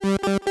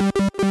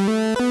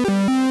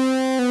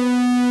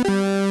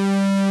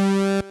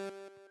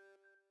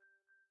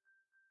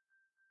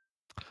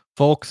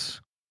Folks,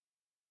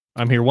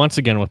 I'm here once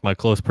again with my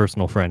close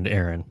personal friend,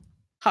 Aaron.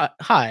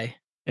 Hi.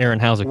 Aaron,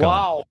 how's it going?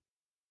 Wow.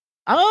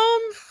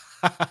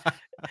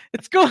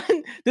 It's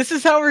going. This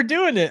is how we're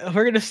doing it.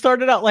 We're gonna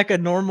start it out like a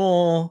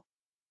normal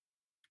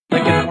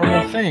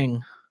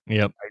thing.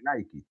 Yep. I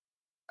like it.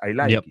 I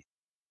like Yep. it.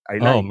 I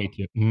like Oh, me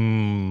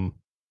too.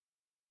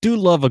 Do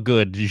love a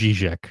good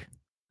Zizek.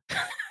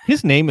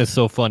 His name is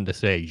so fun to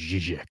say,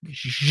 Zizek.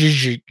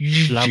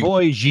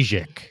 Slavoj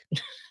Zizek.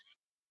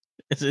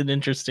 It's an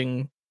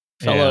interesting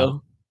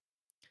fellow.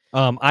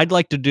 Yeah. I'd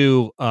like to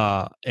do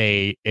a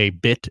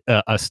bit,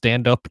 a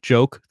stand-up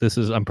joke.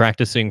 I'm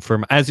practicing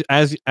for as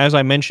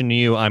I mentioned to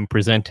you, I'm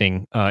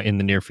presenting in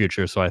the near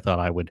future, so I thought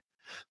I would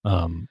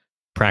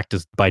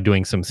practice by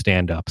doing some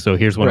stand-up. So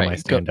here's one of my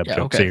stand-up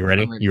jokes. Okay. So you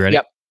ready? You ready?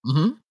 Yep.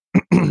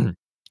 Mm-hmm.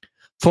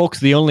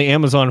 Folks, the only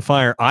Amazon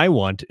Fire I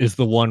want is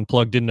the one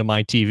plugged into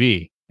my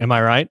TV. Am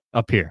I right?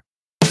 Up here.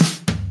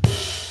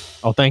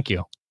 Oh, thank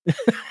you.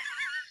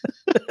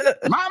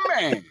 My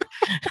man.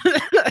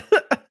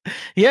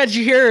 Yeah, did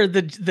you hear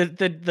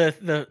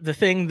the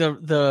thing?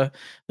 The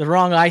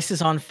wrong ice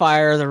is on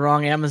fire. The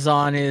wrong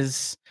Amazon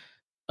is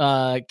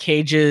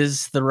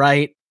cages. The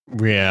right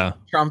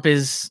Trump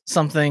is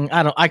something.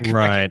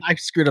 I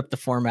screwed up the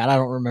format. I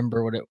don't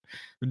remember what it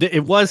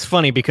was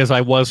funny because I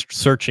was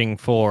searching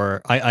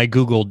for. I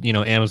googled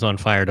Amazon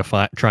Fire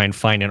to try and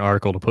find an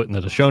article to put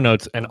into the show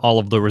notes, and all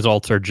of the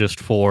results are just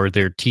for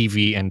their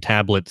TV and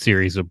tablet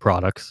series of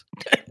products.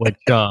 Which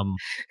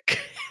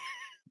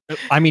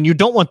I mean, you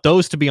don't want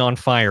those to be on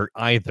fire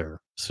either.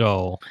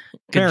 So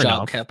good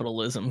job,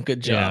 capitalism.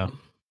 Good job. Yeah.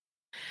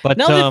 But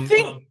now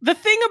the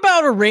thing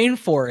about a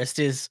rainforest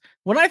is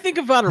when I think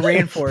about a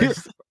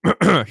rainforest.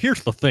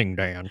 Here's the thing,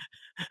 Dan.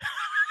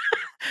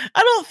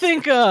 I don't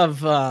think of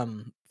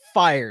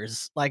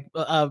fires like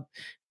No,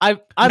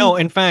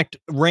 in fact,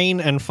 rain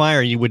and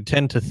fire you would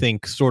tend to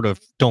think sort of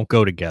don't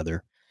go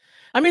together.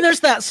 I mean, there's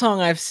that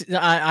song I've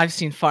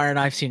seen fire and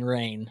I've seen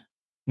rain.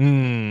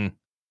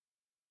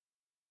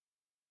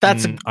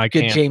 That's a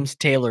good James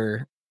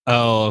Taylor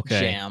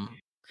jam.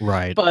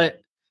 Right.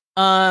 But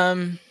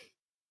yeah,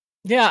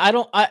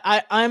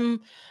 I'm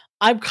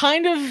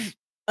kind of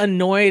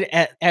annoyed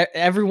at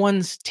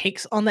everyone's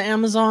takes on the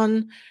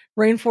Amazon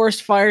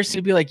rainforest fires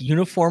to be like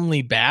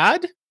uniformly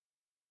bad.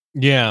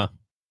 Yeah.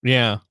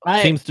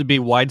 Seems to be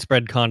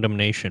widespread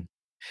condemnation.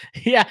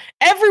 Yeah,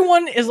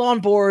 everyone is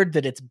on board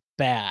that it's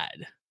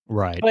bad.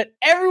 Right. But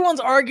everyone's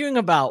arguing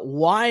about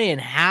why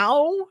and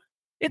how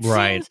it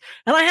seems.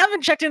 And I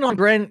haven't checked in on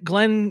Glenn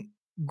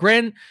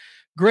Greenwald.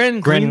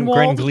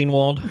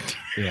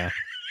 Yeah.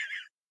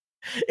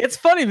 It's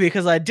funny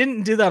because I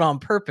didn't do that on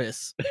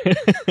purpose.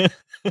 I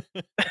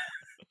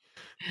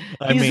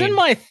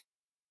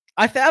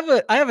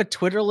have a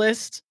Twitter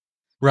list.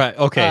 Right.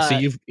 Okay. So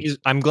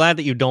I'm glad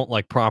that you don't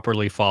like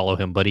properly follow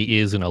him, but he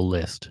is in a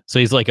list. So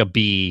he's like a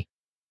B.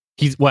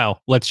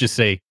 Let's just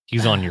say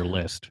he's on your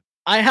list.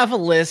 I have a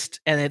list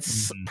and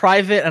it's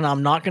private and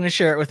I'm not going to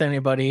share it with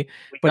anybody,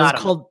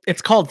 but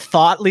it's called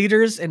Thought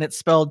Leaders and it's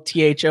spelled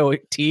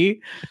THOT.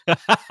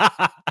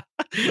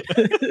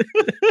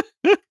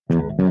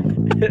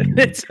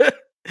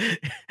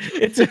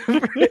 It's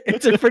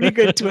a pretty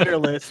good Twitter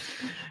list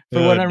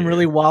for when I'm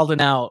really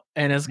wilding out,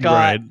 and it's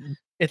got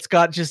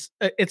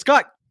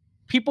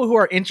people who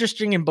are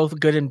interesting in both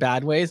good and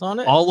bad ways on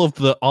it. All of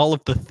the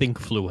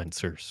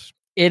thinkfluencers.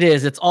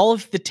 It's all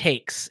of the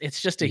takes.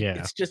 It's just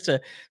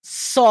a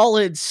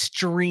solid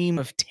stream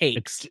of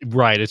takes.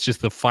 It's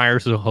just the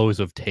fires and hose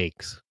of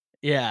takes.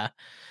 Yeah.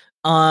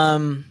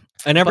 And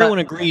everyone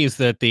agrees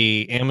that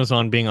the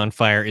Amazon being on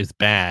fire is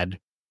bad,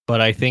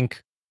 but I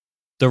think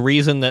the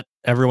reason that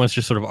everyone's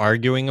just sort of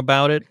arguing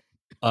about it,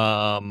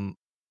 or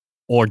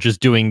just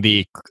doing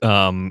the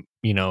the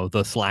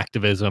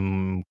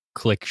slacktivism,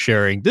 click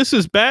sharing, this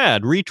is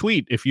bad,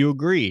 retweet if you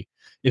agree,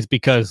 is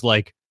because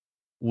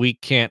we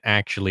can't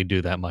actually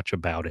do that much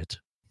about it.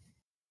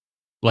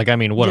 Am I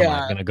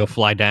going to go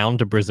fly down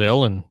to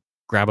Brazil and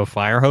grab a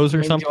fire hose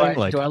or something? Do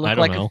I look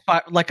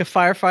like a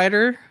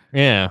firefighter?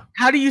 Yeah.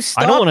 How do you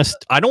stop? I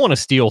don't want to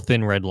steal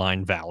Thin Red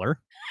Line valor.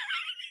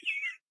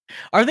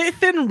 Are they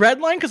Thin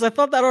Red Line? Because I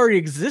thought that already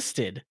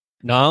existed.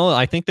 No,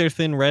 I think they're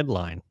Thin Red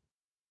Line.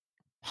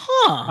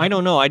 Huh? I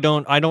don't know. I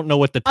don't know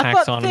what the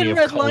taxonomy of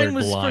colored line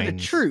was lines. For the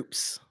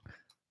troops.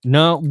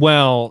 No,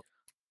 well,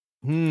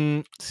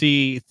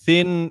 see,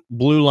 Thin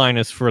Blue Line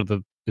is for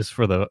the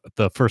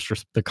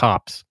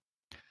cops.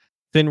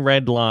 Thin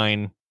Red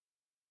Line.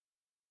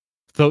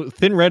 So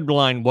Thin Red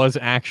Line was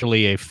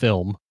actually a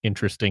film,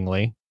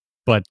 interestingly,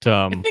 but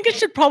I think it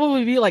should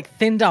probably be like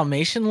Thin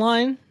Dalmatian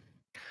Line.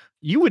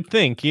 You would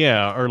think,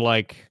 yeah, or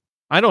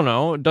I don't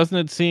know. Doesn't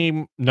it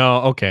seem?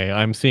 No, okay.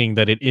 I'm seeing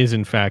that it is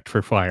in fact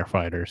for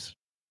firefighters.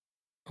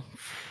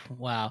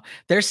 Wow,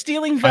 they're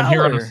stealing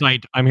valor.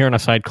 I'm here on a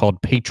site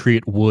called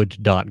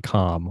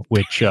patriotwood.com,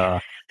 which boy,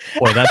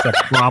 that's a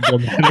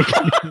problem.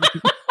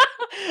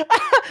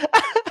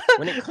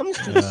 When it comes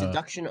to the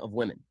seduction of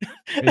women.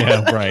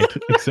 Yeah, right.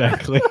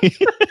 Exactly.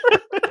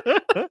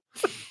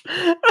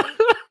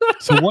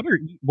 So what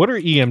are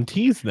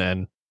EMTs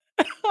then?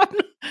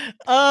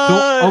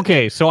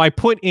 So I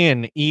put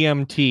in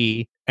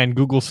EMT, and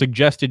Google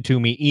suggested to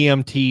me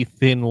EMT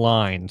thin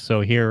line.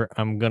 So here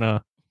I'm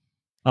gonna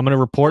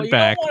report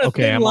back. Don't want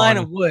a thin line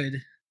of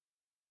wood.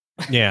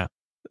 Yeah,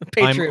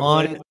 Patriot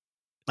wood.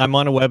 I'm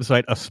on a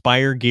website,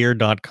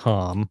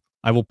 aspiregear.com.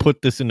 I will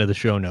put this into the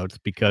show notes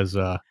because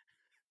what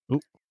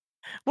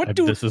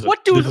do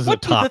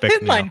the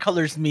thin line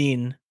colors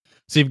mean?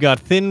 So you've got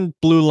thin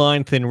blue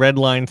line, thin red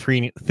line,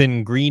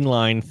 thin green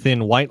line,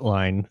 thin white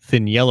line,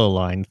 thin yellow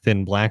line,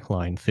 thin black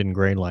line, thin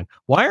gray line.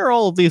 Why are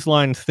all of these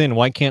lines thin?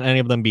 Why can't any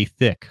of them be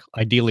thick?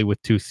 Ideally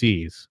with 2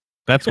 C's.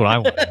 That's what I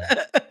want.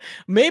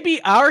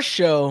 Maybe our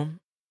show,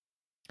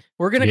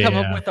 we're going to come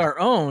up with our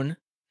own,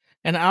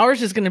 and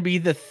ours is going to be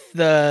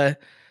the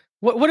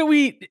what do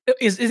we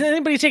is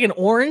anybody taking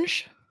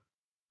orange?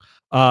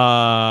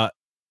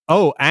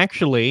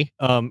 Actually,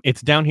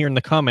 it's down here in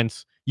the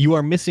comments. You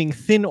are missing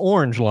thin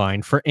orange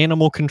line for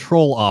animal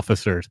control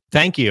officers.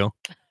 Thank you.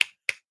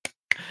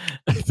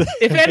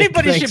 If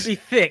anybody should be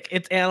thick,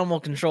 it's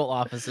animal control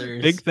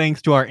officers. Big thanks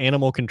to our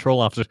animal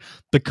control officers.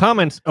 The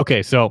comments.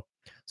 Okay, so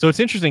it's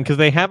interesting because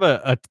they have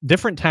a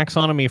different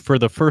taxonomy for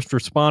the first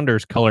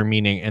responders color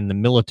meaning and the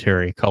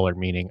military color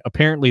meaning.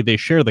 Apparently, they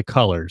share the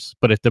colors,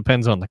 but it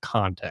depends on the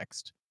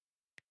context.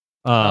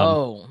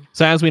 So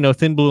as we know,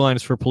 thin blue line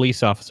is for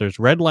police officers.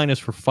 Red line is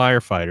for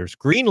firefighters.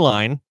 Green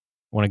line,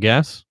 want to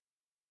guess?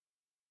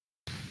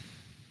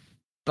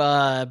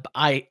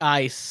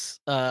 ICE.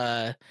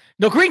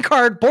 No, green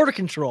card, border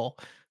control.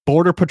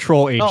 Border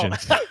patrol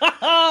agents.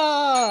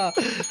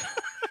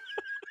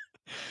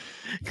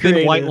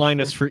 Thin white line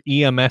is for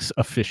EMS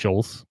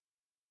officials.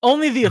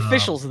 Only the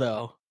officials,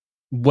 though.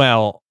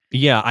 Well,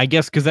 yeah, I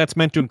guess because that's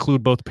meant to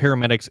include both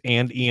paramedics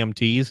and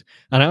EMTs.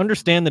 And I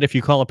understand that if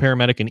you call a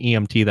paramedic an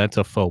EMT, that's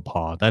a faux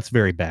pas. That's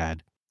very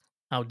bad.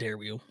 How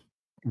dare you?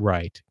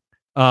 Right.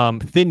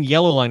 Thin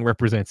yellow line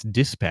represents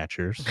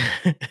dispatchers.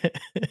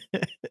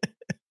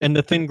 And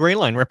the thin gray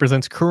line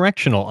represents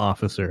correctional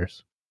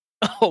officers.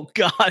 Oh,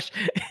 gosh.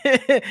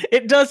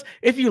 It does.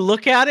 If you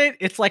look at it,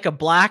 it's like a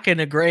black and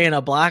a gray and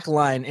a black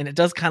line. And it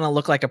does kind of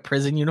look like a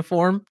prison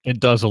uniform. It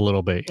does a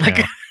little bit.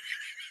 Yeah.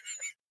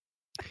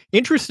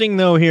 Interesting,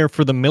 though, here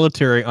for the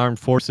military armed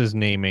forces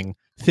naming,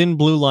 thin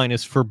blue line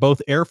is for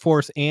both Air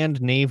Force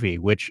and Navy,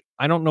 which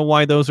I don't know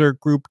why those are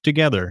grouped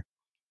together.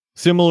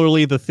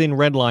 Similarly, the thin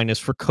red line is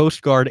for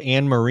Coast Guard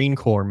and Marine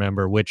Corps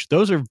member, which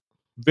those are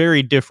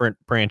very different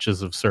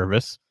branches of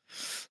service.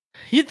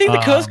 You'd think the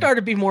Coast Guard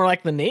would be more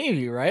like the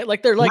Navy, right?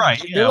 Like they're like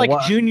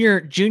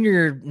junior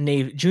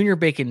Navy, junior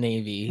bacon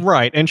Navy.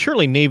 Right, and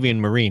surely Navy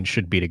and Marine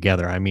should be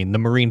together. I mean, the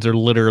Marines are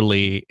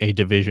literally a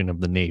division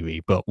of the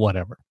Navy, but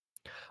whatever.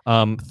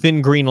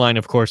 Thin green line,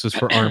 of course, is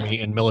for Army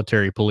and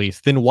military police.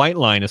 Thin white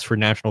line is for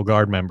National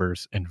Guard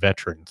members and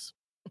veterans.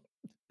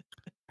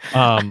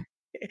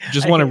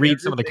 Just want to read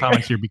some of the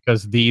comments here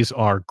because these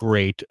are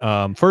great.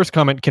 First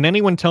comment, can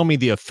anyone tell me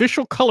the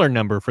official color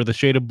number for the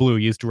shade of blue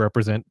used to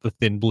represent the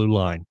thin blue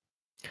line?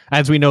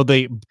 As we know,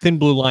 the thin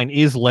blue line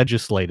is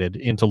legislated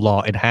into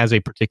law. It has a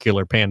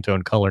particular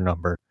Pantone color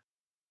number.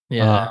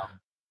 Yeah.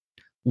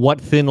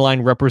 What thin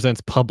line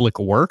represents public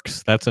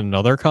works? That's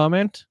another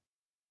comment.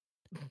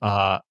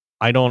 I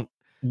don't.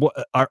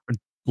 Are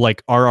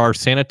our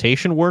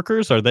sanitation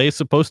workers? Are they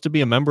supposed to be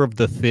a member of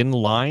the thin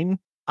line?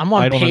 I'm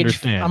on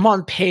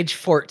page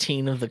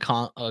 14 of the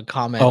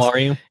comments. Oh, are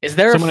you? Is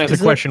there someone has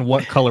a question?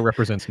 What color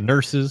represents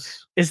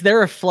nurses? Is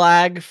there a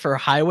flag for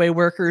highway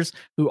workers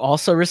who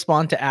also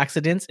respond to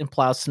accidents and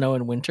plow snow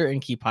in winter and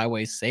keep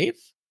highways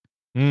safe?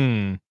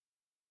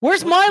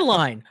 Where's my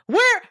line?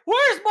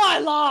 Where's my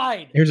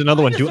line? Here's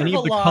another one. Do any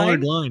of the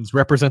colored lines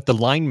represent the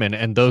linemen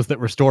and those that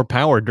restore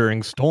power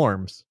during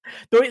storms?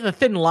 The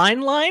thin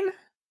line?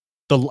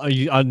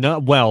 No,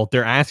 well,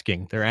 they're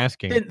asking.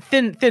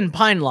 Thin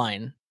pine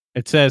line.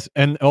 It says,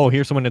 and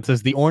here's someone that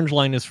says the orange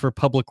line is for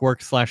public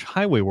works /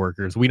 highway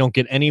workers. We don't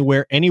get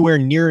anywhere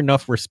near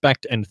enough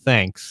respect and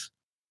thanks.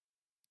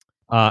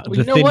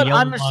 You know what?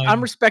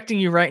 I'm respecting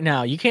you right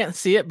now. You can't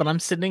see it, but I'm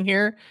sitting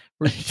here.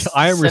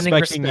 I am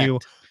respecting you.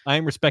 I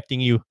am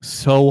respecting you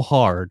so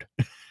hard.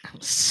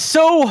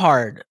 So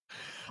hard.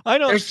 I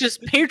know. There's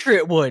just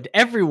Patriot wood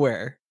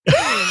everywhere.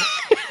 Come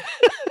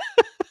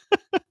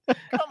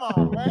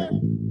on,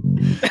 man.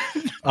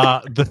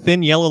 The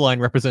thin yellow line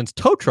represents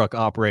tow truck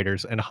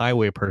operators and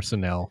highway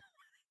personnel.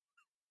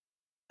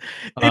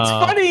 It's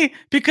funny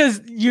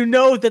because you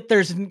know that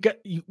there's.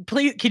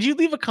 Please, could you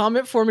leave a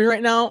comment for me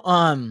right now?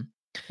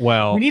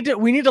 Well, we need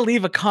to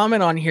leave a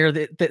comment on here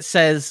that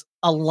says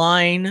a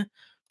line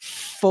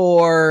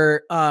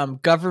for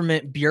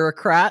government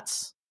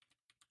bureaucrats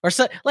or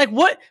so. Like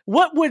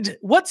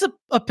what's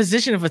a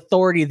position of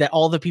authority that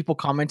all the people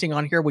commenting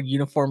on here would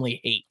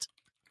uniformly hate?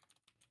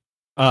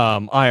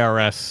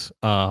 IRS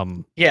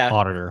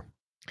auditor.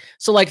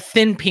 So like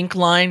thin pink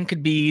line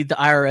could be the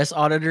IRS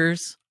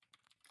auditors.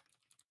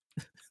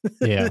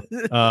 Yeah.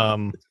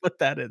 Put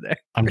that in there.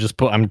 I'm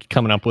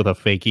coming up with a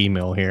fake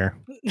email here.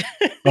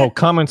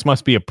 Comments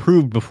must be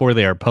approved before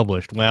they are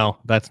published. Well,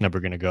 that's never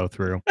going to go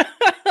through.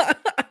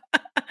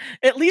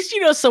 At least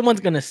someone's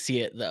gonna see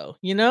it, though.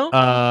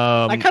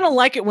 I kind of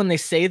like it when they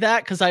say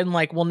that because I'm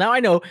like, well, now I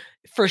know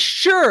for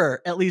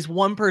sure at least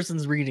one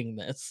person's reading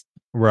this,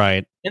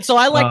 right? And so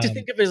I like to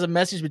think of it as a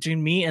message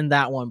between me and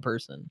that one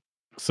person.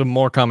 Some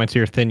more comments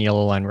here. Thin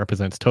yellow line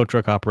represents tow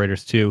truck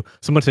operators too.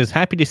 Someone says,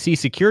 happy to see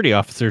security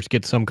officers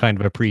get some kind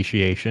of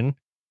appreciation.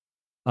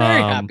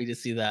 Very happy to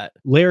see that.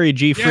 Larry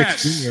G.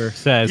 Fritz Jr.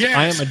 says,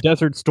 I am a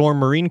Desert Storm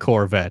Marine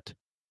Corps vet.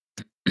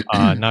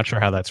 Not sure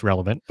how that's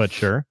relevant, but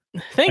sure.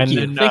 Thank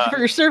you for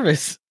your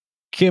service.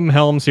 Kim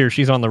Helms here.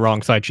 She's on the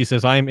wrong side. She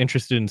says, I am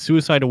interested in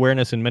suicide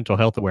awareness and mental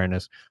health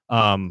awareness.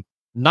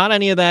 Not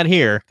any of that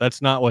here.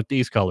 That's not what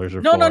these colors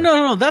are for.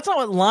 No. That's not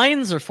what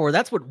lines are for.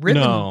 That's what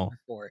ribbons are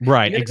for.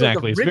 Right,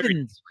 exactly.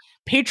 Ribbons.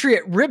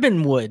 Patriot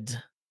ribbon wood.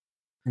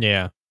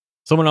 Yeah.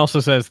 Someone also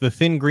says the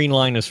thin green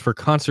line is for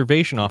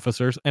conservation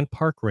officers and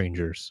park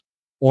rangers.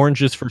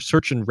 Orange is for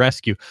search and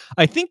rescue.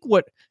 I think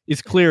what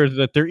is clear is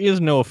that there is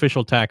no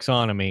official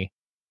taxonomy.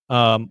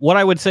 What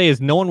I would say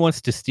is no one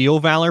wants to steal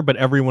valor, but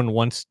everyone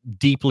wants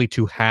deeply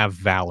to have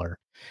valor.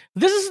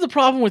 This is the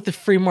problem with the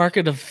free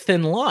market of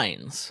thin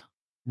lines.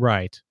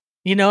 Right.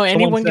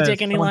 Anyone can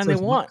take any line they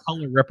want. What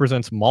color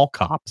represents mall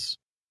cops?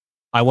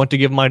 I want to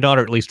give my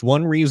daughter at least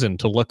one reason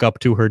to look up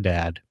to her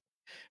dad.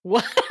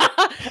 What?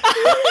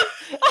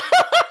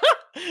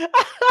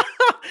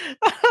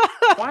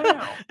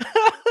 Wow.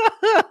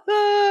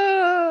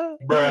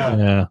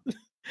 Yeah.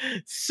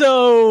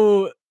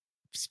 So,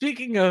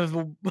 speaking of,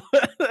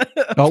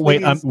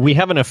 wait, we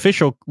have an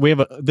official.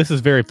 This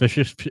is very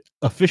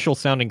official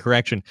sounding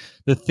correction.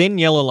 The thin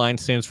yellow line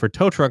stands for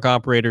tow truck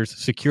operators,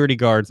 security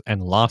guards,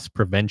 and loss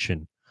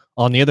prevention.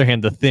 On the other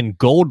hand, the thin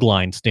gold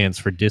line stands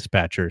for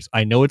dispatchers.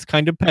 I know it's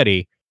kind of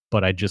petty,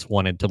 but I just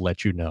wanted to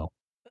let you know.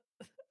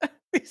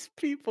 These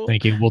people.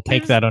 Thank you. We'll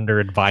take that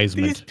under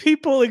advisement. These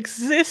people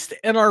exist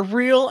and are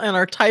real and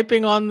are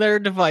typing on their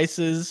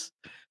devices.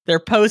 They're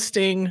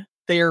posting.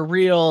 They are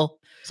real.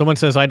 Someone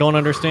says, I don't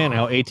understand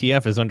how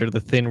ATF is under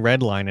the thin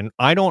red line. And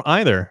I don't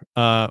either.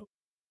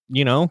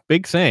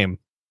 Big same.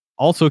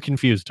 Also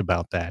confused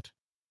about that.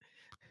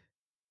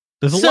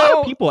 There's a lot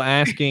of people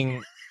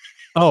asking.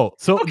 Oh,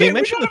 so okay, they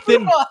mentioned the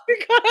thin.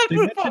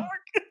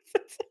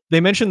 They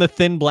mentioned the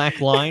thin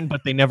black line,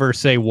 but they never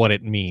say what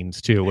it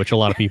means too, which a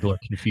lot of people are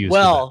confused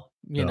about.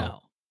 You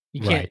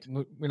can't.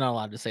 Right. We're not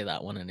allowed to say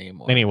that one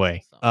anymore.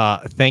 Anyway,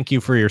 thank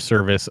you for your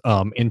service.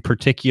 In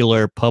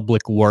particular,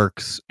 public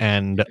works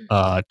and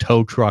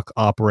tow truck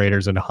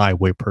operators and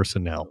highway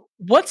personnel.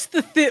 What's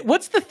the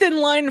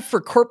thin line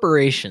for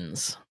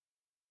corporations?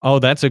 Oh,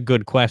 that's a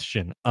good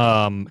question.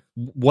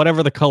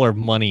 Whatever the color of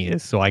money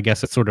is, so I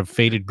guess it's sort of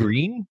faded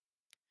green.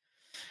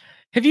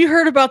 Have you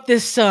heard about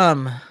this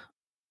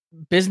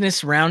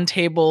business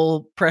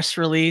roundtable press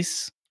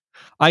release?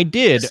 I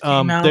did.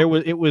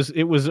 It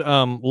was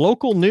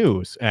local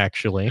news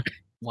actually.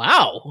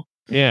 Wow.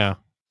 Yeah.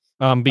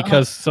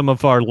 Because some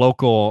of our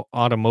local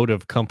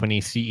automotive company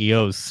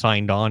CEOs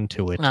signed on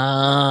to it.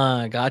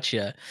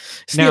 Gotcha.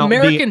 It's the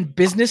American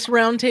Business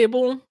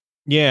Roundtable.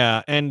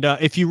 Yeah, and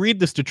if you read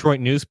this Detroit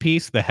News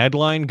piece, the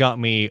headline got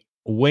me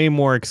way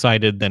more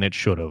excited than it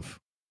should have.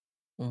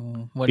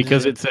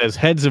 Because it says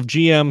heads of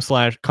GM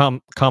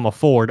 /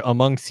 Ford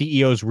among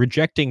CEOs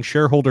rejecting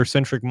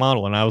shareholder-centric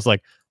model. And I was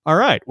like, all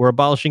right, we're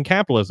abolishing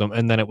capitalism.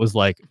 And then it was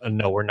like,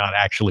 no, we're not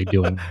actually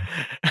doing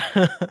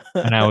that.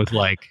 And I was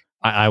like,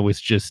 I was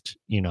just,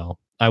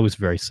 I was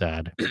very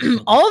sad.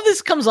 All of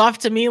this comes off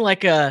to me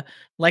like a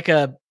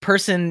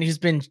person who's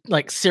been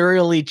like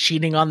serially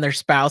cheating on their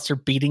spouse or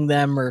beating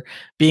them or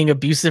being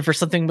abusive or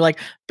something. Like,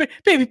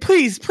 baby,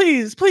 please,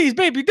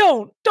 baby,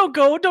 don't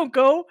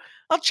go.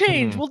 I'll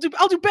change.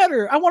 I'll do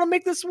better. I want to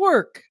make this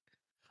work.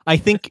 I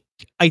think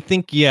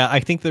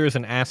there is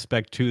an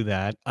aspect to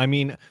that. I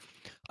mean,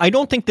 I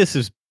don't think this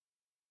is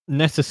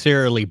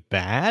necessarily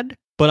bad,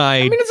 but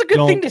I mean, it's a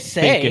good thing to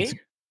say.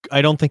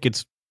 I don't think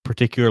it's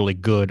particularly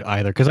good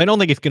either, because I don't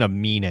think it's going to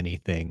mean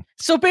anything.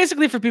 So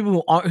basically, for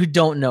people who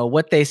don't know,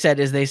 what they said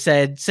is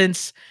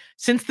since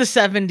the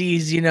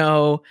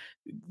 70s,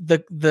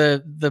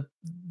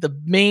 the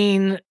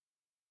main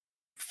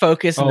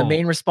focus and the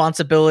main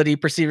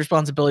perceived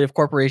responsibility of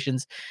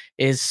corporations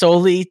is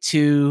solely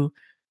to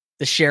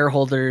the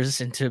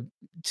shareholders and to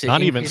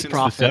not even since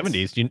profits.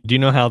 The 70s. Do you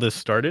know how this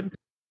started?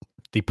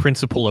 The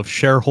principle of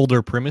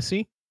shareholder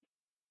primacy.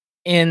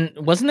 And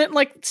wasn't it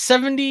like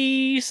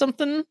 70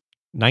 something?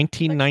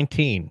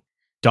 1919,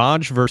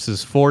 Dodge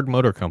versus Ford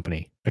Motor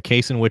Company, a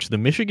case in which the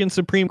Michigan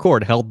Supreme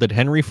Court held that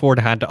Henry Ford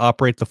had to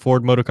operate the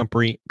Ford Motor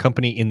Company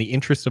in the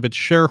interests of its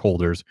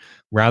shareholders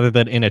rather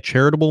than in a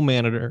charitable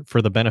manner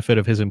for the benefit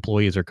of his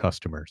employees or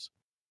customers.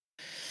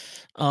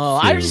 Oh,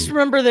 I just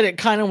remember that it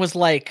kind of was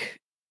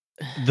like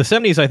the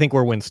 70s, I think,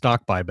 were when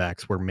stock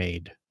buybacks were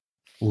made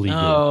legal.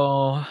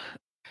 Oh,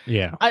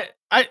 yeah.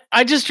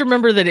 I just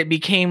remember that it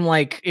became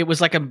like it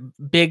was like a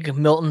big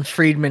Milton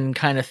Friedman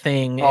kind of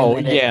thing. Oh,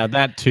 yeah,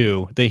 that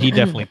too. He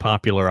definitely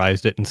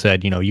popularized it and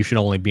said, you should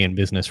only be in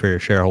business for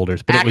your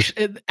shareholders. But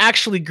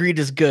actually, greed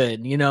is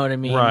good. You know what I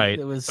mean? Right.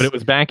 But it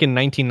was back in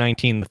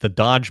 1919 that the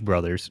Dodge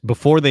brothers,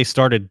 before they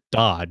started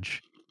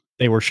Dodge,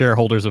 they were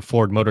shareholders of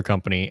Ford Motor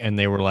Company, and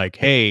they were like,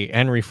 "Hey,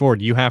 Henry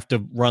Ford, you have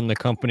to run the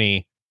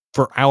company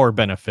for our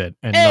benefit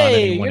and not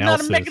anyone you're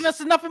else's. not making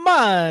us enough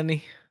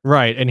money."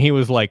 Right, and he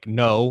was like,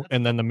 "No,"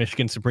 and then the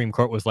Michigan Supreme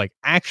Court was like,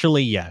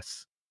 "Actually,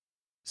 yes."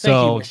 Thank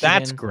you, So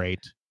that's Michigan. great.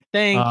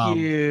 Thank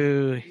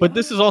you. But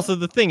this is also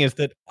the thing, is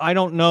that I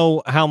don't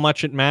know how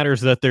much it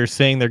matters that they're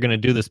saying they're going to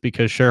do this,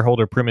 because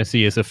shareholder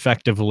primacy is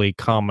effectively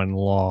common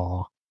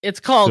law. It's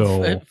called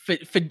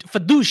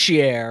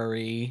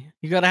fiduciary.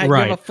 You gotta you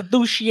have a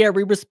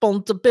fiduciary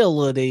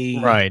responsibility.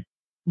 Right.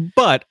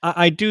 But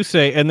I do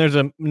say, and there's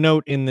a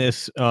note in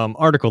this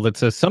article that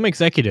says, some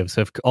executives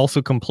have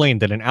also complained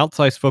that an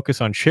outsized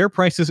focus on share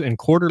prices and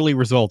quarterly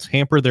results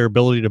hamper their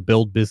ability to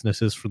build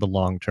businesses for the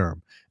long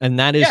term. And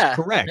that is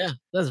correct. Yeah,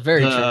 that's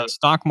very true.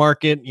 Stock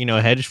market,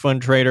 hedge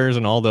fund traders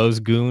and all those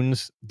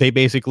goons, they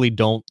basically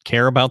don't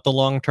care about the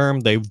long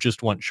term. They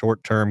just want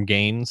short-term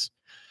gains.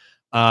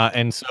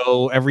 And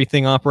so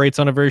everything operates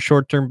on a very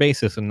short-term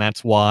basis. And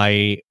that's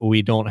why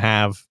we don't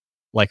have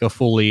like a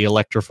fully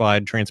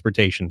electrified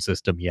transportation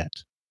system yet,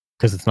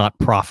 because it's not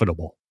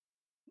profitable.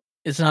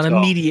 It's not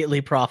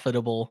immediately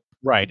profitable.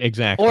 Right,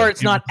 exactly. Or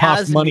it's not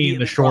as money in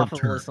the short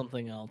term as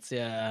something else.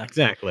 Yeah.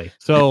 Exactly.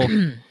 So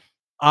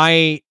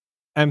I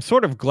am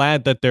sort of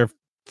glad that they're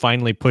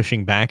finally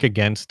pushing back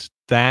against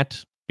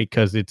that,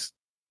 because it's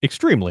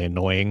extremely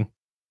annoying.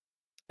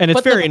 And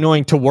it's very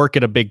annoying to work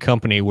at a big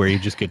company where you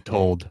just get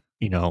told,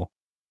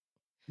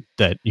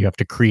 that you have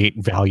to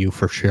create value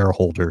for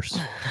shareholders.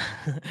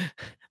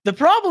 The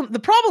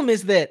problem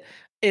is that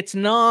it's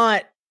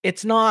not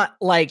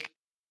like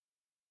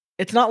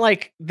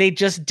they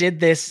just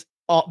did this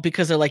all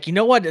because they're like, you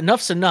know what,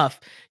 enough's enough.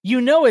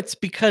 It's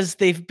because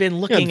they've been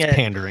looking at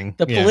pandering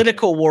the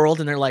political world,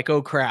 and they're like,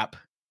 oh crap.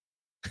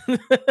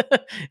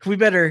 we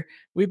better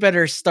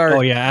start.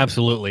 Oh yeah,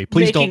 absolutely.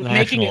 Please don't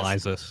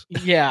nationalize us.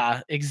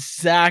 Yeah,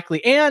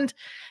 exactly. And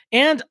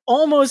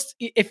almost,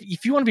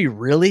 if you want to be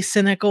really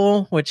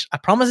cynical, which I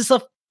promise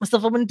myself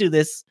I wouldn't do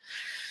this,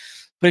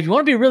 but if you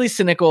want to be really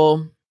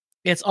cynical,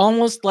 it's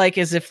almost like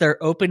as if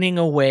they're opening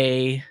a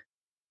way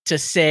to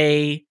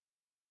say,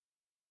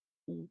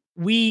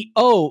 we're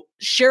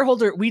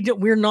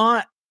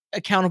not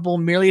accountable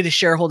merely to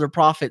shareholder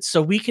profits,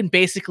 so we can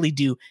basically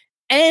do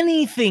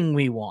anything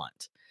we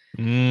want.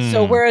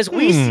 So whereas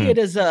we see it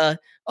as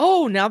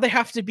now they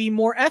have to be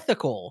more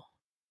ethical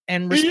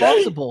and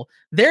responsible,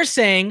 they're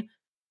saying,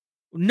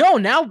 no,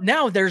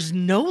 now there's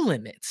no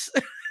limits.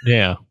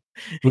 Yeah,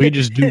 we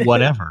just do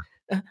whatever.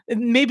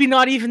 Maybe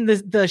not even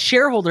the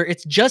shareholder,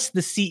 it's just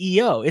the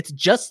CEO, it's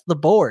just the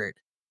board.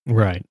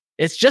 Right.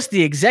 It's just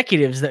the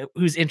executives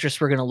whose interests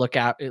we're going to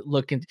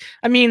look into.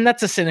 I mean,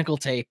 that's a cynical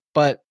take,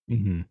 but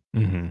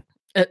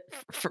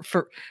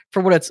for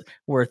what it's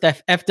worth,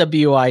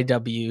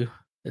 FWIW,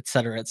 et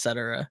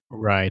cetera.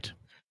 Right.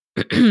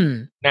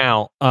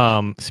 Now,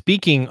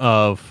 speaking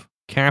of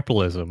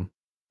capitalism,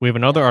 we have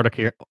another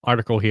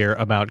article here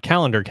about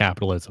calendar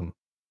capitalism.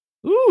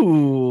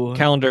 Ooh.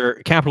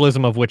 Calendar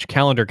capitalism, of which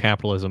calendar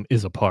capitalism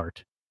is a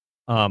part.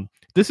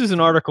 This is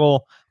an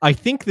article. I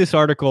think this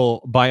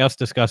article, by us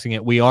discussing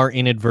it, we are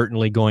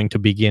inadvertently going to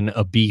begin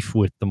a beef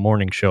with the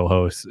morning show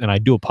hosts, and I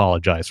do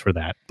apologize for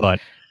that. But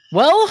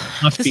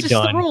it's just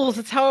the rules.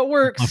 It's how it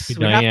works.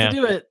 We have to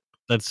do it.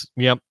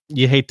 Yep.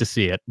 You hate to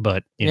see it,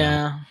 but you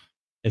know,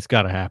 it's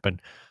got to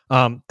happen.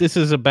 This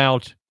is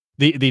about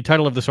the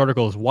title of this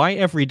article is "Why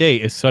Every Day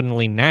is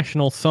Suddenly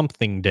National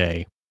Something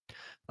Day."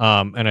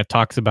 And it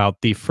talks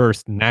about the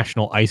first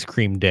National Ice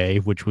Cream Day,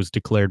 which was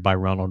declared by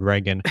Ronald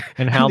Reagan,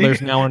 and how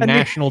there's now a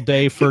national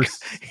day for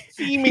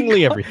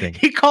seemingly everything.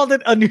 He called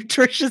it a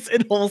nutritious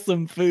and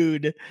wholesome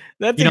food.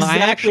 That's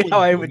exactly how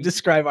I would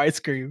describe ice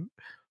cream.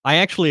 I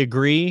actually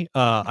agree.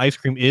 Ice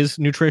cream is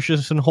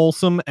nutritious and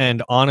wholesome,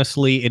 and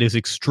honestly, it is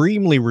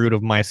extremely rude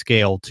of my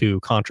scale to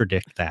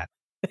contradict that.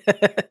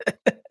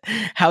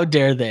 How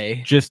dare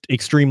they? Just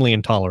extremely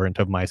intolerant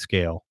of my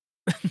scale.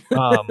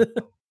 So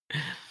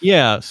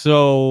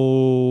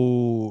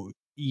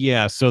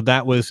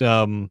that was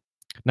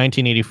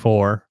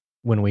 1984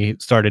 when we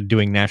started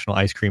doing National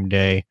Ice Cream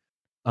Day.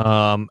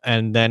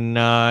 And then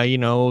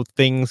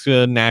things,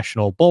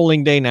 National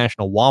Bowling Day,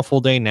 National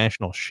Waffle Day,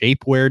 National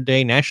Shapewear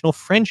Day, National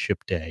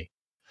Friendship Day.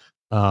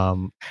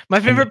 My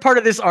favorite part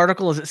of this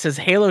article is it says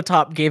Halo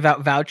Top gave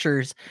out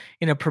vouchers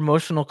in a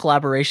promotional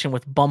collaboration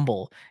with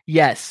Bumble.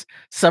 Yes,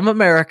 some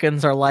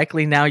Americans are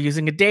likely now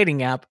using a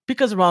dating app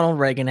because Ronald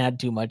Reagan had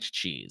too much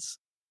cheese.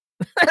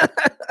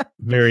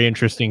 Very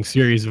interesting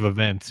series of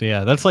events.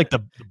 Yeah, that's like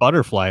the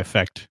butterfly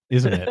effect,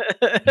 isn't it?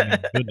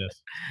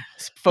 Goodness.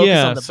 Focus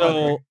on the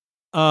butter.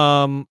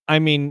 I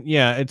mean,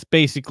 it's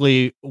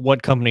basically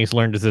what companies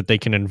learned is that they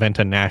can invent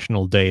a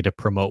national day to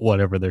promote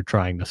whatever they're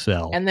trying to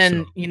sell. And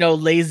then,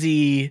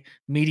 lazy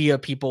media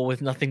people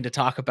with nothing to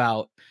talk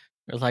about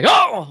are like,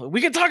 oh, we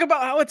can talk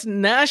about how it's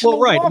National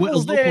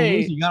Waffles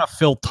Day. You got to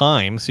fill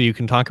time so you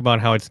can talk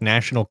about how it's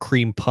National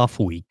Cream Puff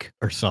Week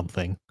or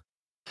something.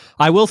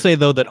 I will say,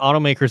 though, that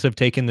automakers have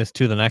taken this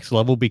to the next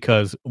level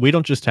because we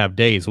don't just have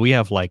days. We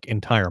have like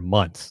entire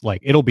months.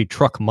 Like it'll be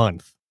truck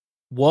month.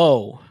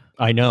 Whoa.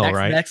 I know,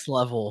 right? Next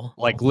level.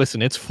 Like,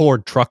 listen, it's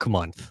Ford Truck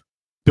Month.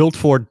 Build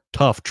Ford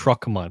Tough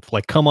Truck Month.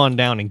 Like, come on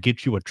down and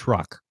get you a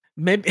truck.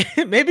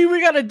 Maybe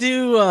we gotta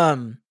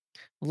do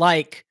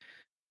like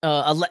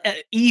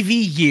EV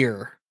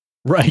year.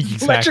 Right,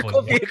 exactly.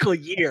 Electrical vehicle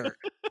year.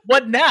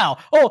 What now?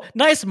 Oh,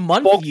 nice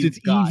month. Folks, it's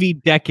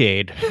EV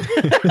decade.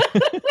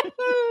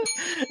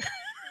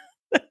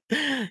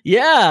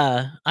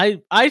 Yeah,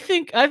 I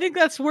think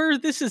that's where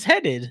this is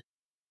headed.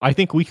 I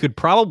think we could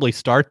probably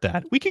start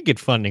that. We could get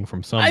funding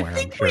from somewhere. I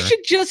think we should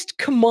just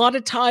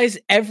commoditize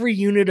every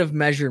unit of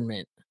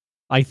measurement.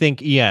 I think,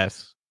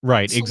 yes.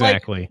 Right, So,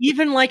 exactly. Like,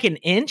 even like an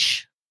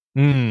inch.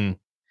 Mm.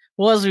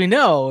 Well, as we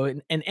know,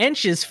 an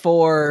inch is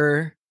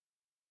for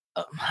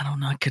I don't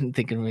know. I couldn't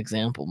think of an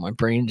example. My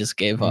brain just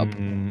gave up.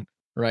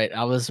 Right.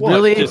 I was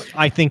really.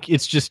 I think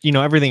it's just,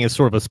 everything is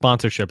sort of a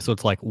sponsorship. So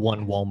it's like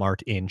 1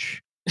 Walmart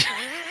inch.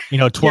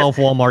 12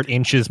 Walmart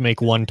inches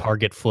make 1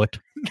 Target foot.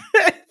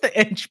 The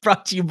inch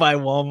brought to you by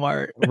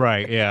Walmart.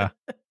 Right. Yeah.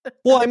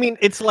 Well, I mean,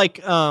 it's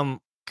like, God,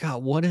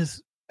 what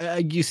is,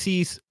 you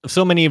see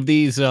so many of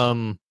these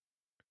things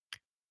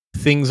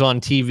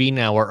on TV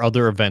now or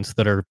other events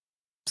that are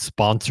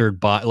sponsored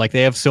by, like,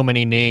 they have so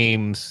many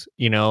names,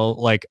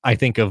 like I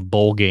think of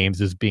bowl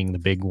games as being the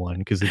big one,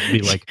 because it'd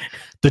be like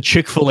the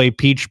Chick-fil-A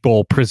Peach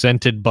Bowl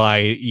presented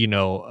by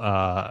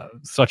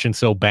such and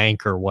so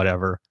bank or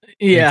whatever.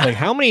 Yeah. It's like,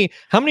 how many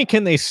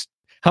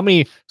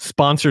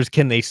sponsors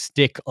can they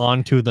stick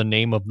onto the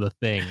name of the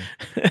thing?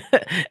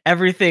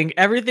 Everything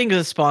is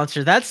a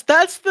sponsor. That's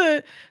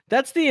the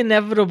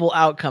inevitable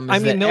outcome.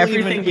 Is that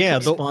everything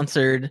becomes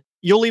sponsored.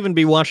 You'll even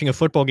be watching a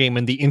football game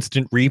and the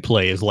instant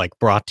replay is like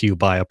brought to you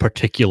by a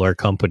particular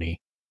company.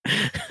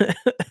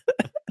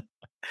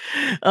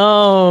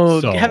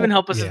 Heaven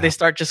help us if they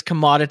start just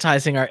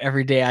commoditizing our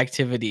everyday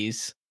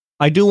activities.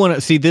 I do want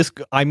to see this.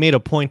 I made a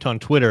point on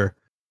Twitter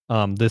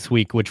this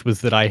week, which was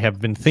that I have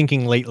been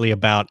thinking lately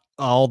about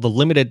all the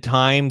limited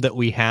time that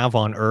we have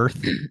on Earth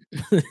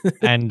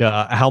and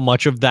how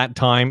much of that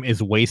time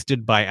is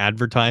wasted by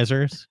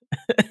advertisers.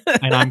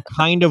 And I'm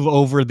kind of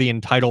over the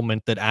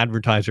entitlement that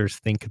advertisers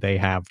think they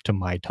have to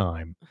my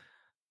time.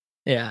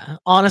 Yeah,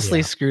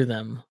 honestly, screw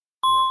them.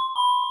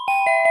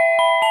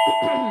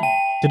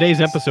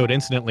 Today's episode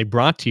incidentally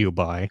brought to you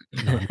by...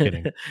 No, I'm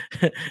kidding.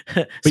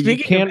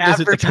 Speaking of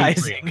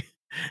advertising,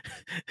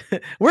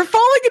 we're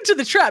falling into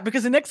the trap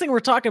because the next thing we're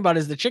talking about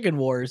is the chicken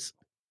wars.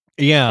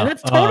 Yeah. And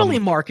it's totally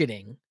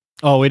marketing.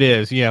 Oh, it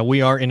is. Yeah,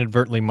 we are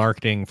inadvertently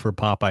marketing for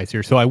Popeyes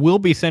here. So I will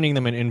be sending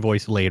them an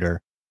invoice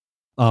later.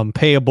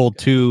 Payable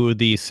to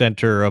the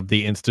center of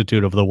the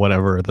Institute of the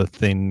whatever the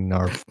thing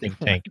or think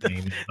tank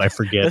name. I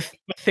forget.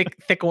 The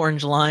thick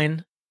orange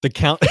line. The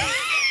count.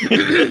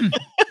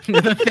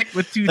 The thick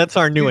with two. That's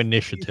our new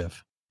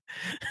initiative.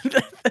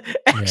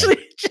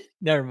 Actually,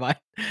 never mind.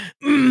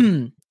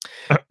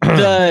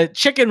 The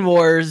chicken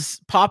wars.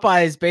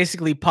 Popeyes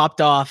basically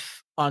popped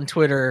off on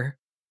Twitter,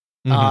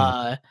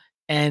 and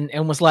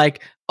was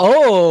like,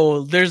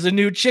 "Oh, there's a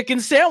new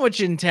chicken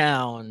sandwich in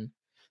town."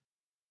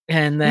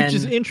 And then, which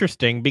is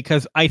interesting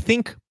because I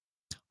think,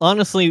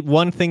 honestly,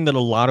 one thing that a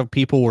lot of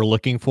people were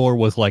looking for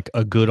was like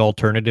a good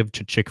alternative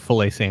to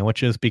Chick-fil-A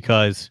sandwiches,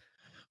 because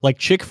like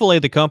Chick-fil-A,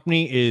 the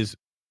company, is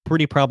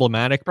pretty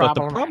problematic, but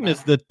the problem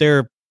is that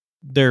their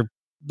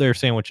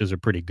sandwiches are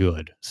pretty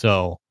good.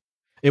 So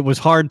it was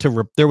hard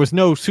to there was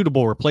no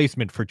suitable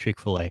replacement for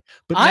Chick-fil-A.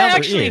 But I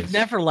actually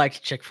never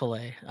liked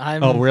Chick-fil-A.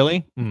 Oh,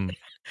 really?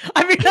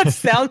 I mean, it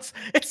sounds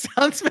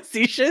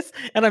facetious,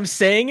 and I'm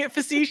saying it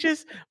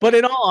facetious, but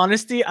in all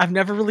honesty, I've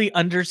never really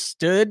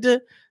understood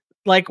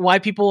like why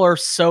people are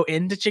so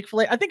into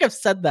Chick-fil-A. I think I've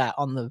said that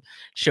on the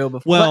show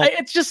before. Well, but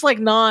it's just like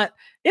not.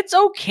 It's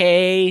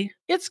okay.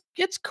 It's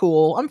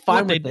cool. I'm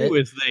fine with it. What they do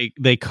is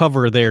they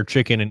cover their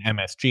chicken in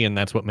MSG, and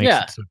that's what makes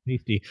it so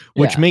tasty.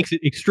 Which makes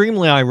it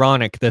extremely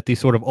ironic that these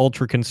sort of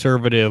ultra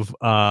conservative,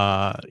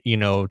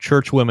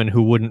 church women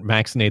who wouldn't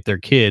vaccinate their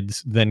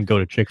kids then go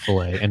to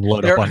Chick-fil-A and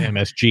load up on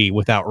MSG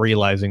without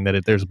realizing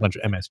that there's a bunch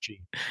of MSG,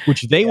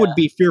 which they would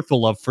be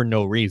fearful of for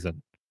no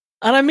reason.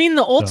 And I mean,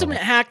 the ultimate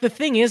hack, the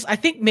thing is, I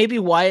think maybe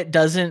why it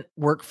doesn't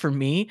work for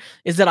me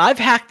is that I've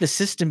hacked the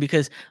system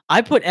because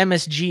I put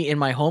MSG in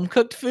my home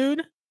cooked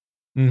food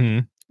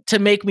to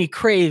make me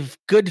crave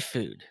good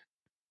food.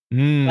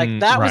 Like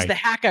that was the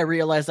hack I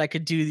realized I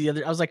could do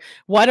I was like,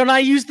 why don't I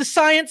use the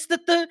science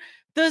that the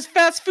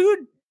fast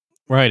food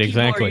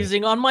people are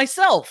using on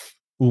myself?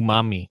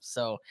 Umami.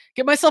 So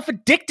get myself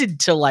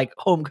addicted to like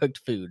home cooked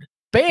food.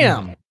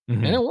 Bam.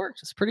 And it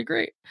works. It's pretty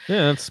great.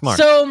 Yeah, that's smart.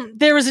 So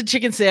there was a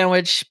chicken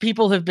sandwich.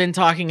 People have been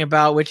talking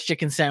about which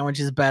chicken sandwich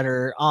is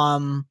better.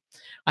 I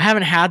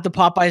haven't had the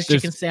Popeyes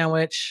chicken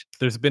sandwich.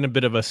 There's been a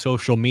bit of a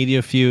social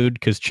media feud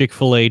because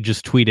Chick-fil-A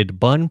just tweeted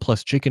bun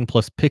plus chicken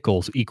plus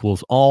pickles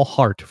equals all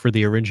heart for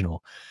the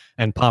original.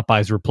 And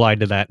Popeyes replied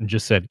to that and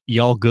just said,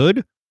 y'all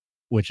good?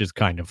 Which is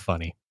kind of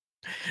funny.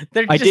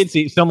 Did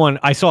see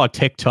I saw a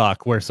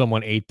TikTok where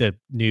someone ate the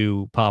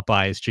new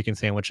Popeyes chicken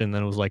sandwich and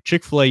then it was like,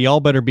 Chick-fil-A, y'all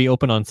better be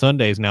open on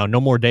Sundays now.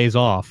 No more days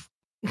off.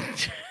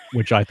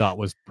 which I thought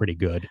was pretty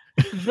good.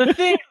 The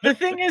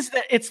thing is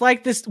that it's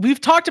like this. We've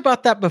talked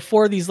about that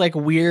before. These like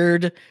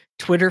weird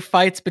Twitter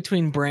fights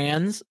between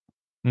brands,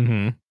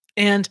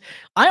 and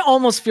I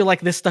almost feel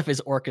like this stuff is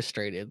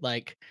orchestrated.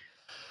 Like,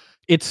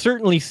 it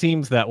certainly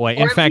seems that way.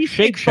 In fact,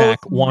 Shake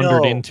Shack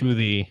wandered into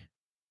the,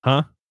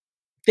 or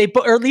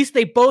at least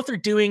they both are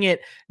doing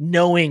it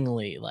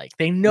knowingly. Like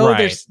they know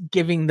they're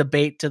giving the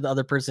bait to the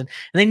other person,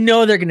 and they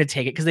know they're going to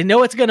take it because they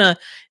know it's gonna.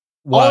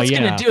 All it's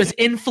going to do is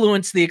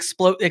influence the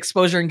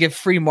exposure and give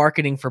free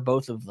marketing for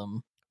both of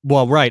them.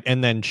 Well, right.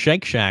 And then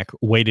Shake Shack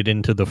waded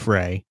into the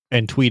fray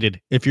and tweeted,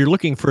 if you're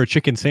looking for a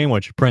chicken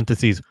sandwich,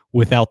 parentheses,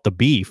 without the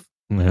beef,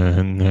 you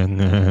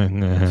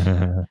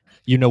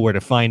know where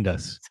to find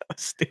us. So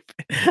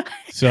stupid.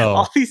 So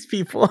all these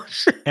people.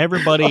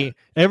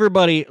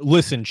 everybody,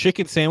 listen,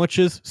 chicken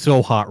sandwiches,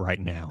 so hot right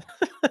now.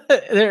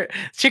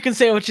 Chicken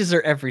sandwiches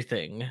are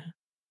everything.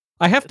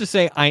 I have to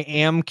say, I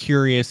am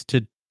curious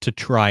to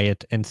try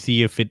it and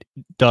see if it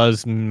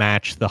does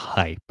match the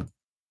hype,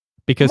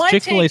 because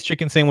Chick-fil-A's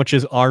chicken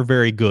sandwiches are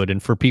very good,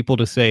 and for people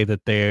to say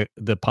that the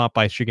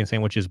Popeye's chicken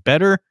sandwich is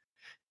better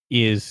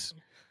is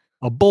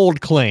a bold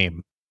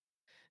claim.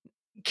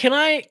 Can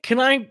I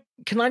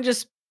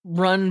just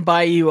run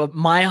by you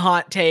my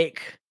hot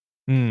take?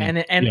 And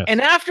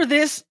after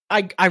this,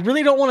 I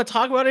really don't want to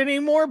talk about it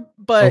anymore,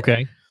 but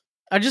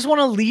I just want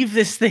to leave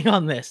this thing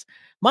on this.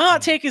 My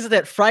hot take is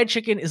that fried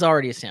chicken is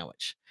already a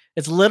sandwich.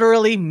 It's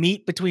literally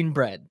meat between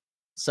bread.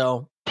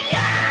 So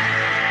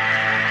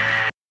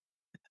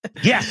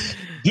yes.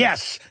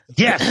 And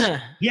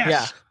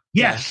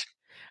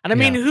I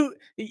mean,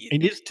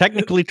 it is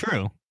technically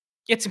true.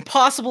 It's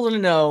impossible to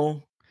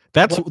know.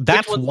 That's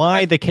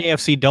why the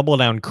KFC Double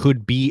Down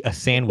could be a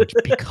sandwich,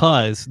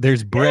 because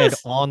there's bread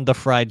on the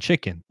fried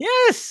chicken.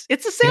 Yes,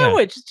 it's a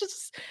sandwich. Yeah.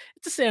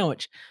 It's a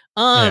sandwich.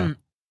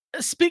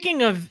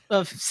 Speaking of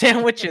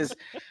sandwiches,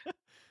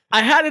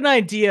 I had an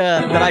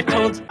idea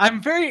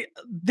that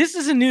this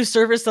is a new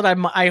service that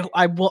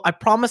I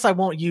promise I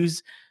won't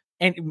use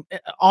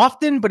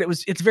often, but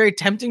it's very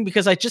tempting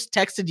because I just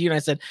texted you and I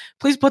said,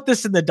 please put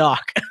this in the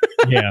doc.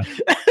 Yeah.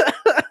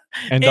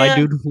 And I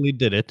dutifully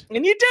did it.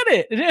 And you did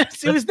it.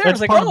 It was there.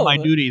 That's part of my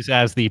duties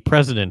as the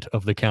president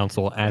of the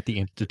council at the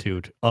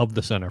Institute of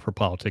the Center for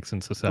Politics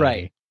and Society.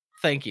 Right.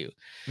 Thank you.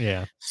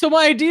 Yeah. So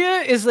my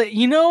idea is that,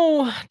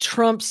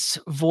 Trump's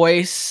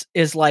voice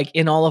is like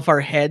in all of our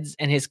heads,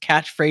 and his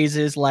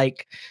catchphrases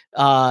like,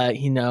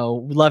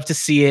 love to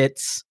see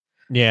it.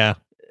 Yeah.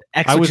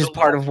 X, which is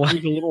part of what I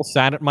was a little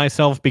sad at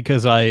myself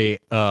because I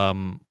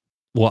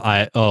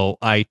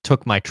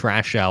took my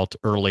trash out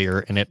earlier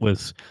and it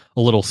was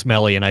a little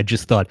smelly, and I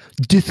just thought,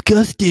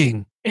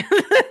 disgusting,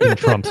 in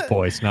Trump's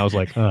voice. And I was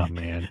like, oh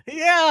man.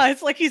 Yeah,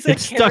 it's like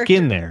it's stuck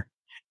in there.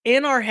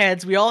 In our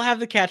heads, we all have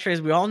the catchphrase.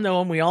 We all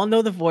know him. We all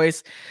know the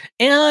voice.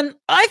 And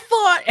I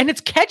thought, and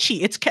it's catchy.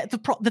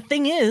 The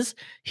thing is,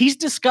 he's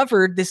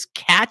discovered this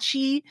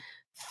catchy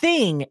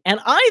thing,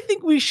 and I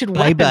think we should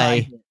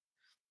weaponize it.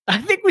 I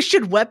think we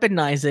should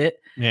weaponize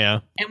it. Yeah.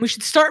 And we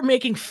should start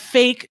making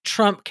fake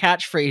Trump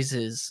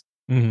catchphrases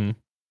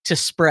to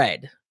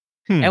spread.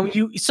 And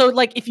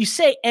if you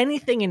say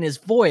anything in his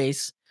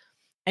voice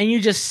and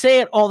you just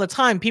say it all the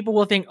time, people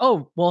will think,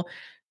 oh, well,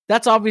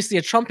 that's obviously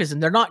a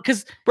Trumpism. They're not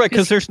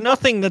because there's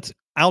nothing that's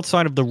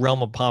outside of the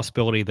realm of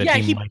possibility that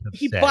he might have said.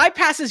 He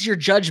bypasses your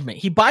judgment.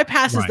 He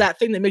bypasses that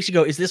thing that makes you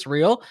go, is this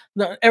real?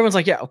 No, everyone's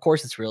like, yeah, of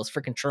course it's real. It's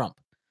freaking Trump.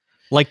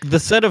 Like, the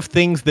set of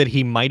things that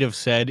he might have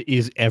said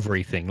is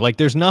everything. Like,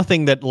 there's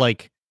nothing that,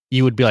 like,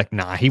 you would be like,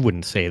 nah, he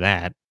wouldn't say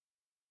that.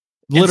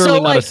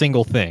 Literally not a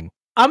single thing.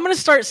 I'm going to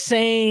start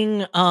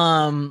saying,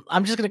 I'm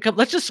just going to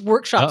let's just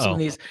workshop some of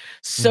these.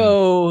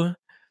 So,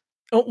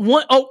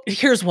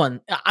 here's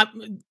one.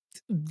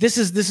 This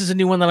is a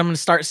new one that I'm going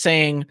to start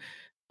saying.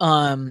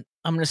 I'm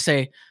going to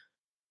say,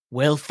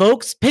 well,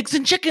 folks, pigs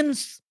and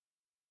chickens.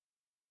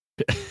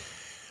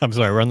 I'm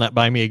sorry, run that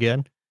by me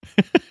again.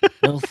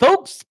 Well,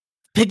 folks,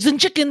 pigs and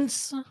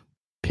chickens.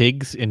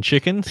 Pigs and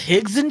chickens?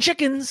 Pigs and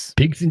chickens.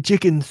 Pigs and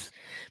chickens.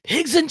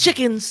 Pigs and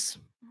chickens.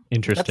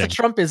 Interesting. That's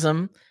a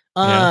Trumpism.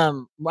 I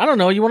don't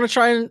know. You want to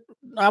try and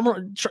I'm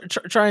gonna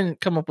try and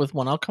come up with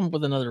one. I'll come up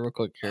with another real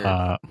quick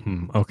here.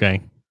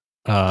 Okay.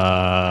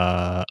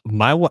 My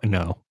what?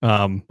 No.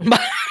 My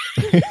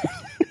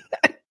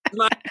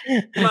wife.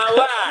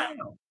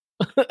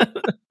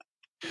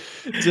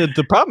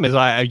 The problem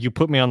is, you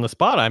put me on the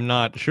spot. I'm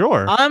not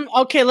sure.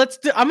 Okay.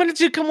 I'm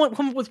gonna come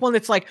up with one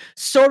that's like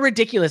so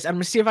ridiculous. I'm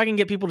gonna see if I can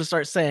get people to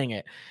start saying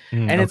it,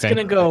 and it's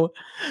gonna go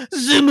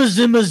zimma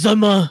zimma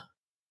zimma.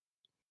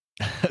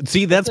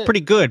 See, that's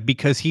pretty good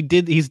because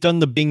he's done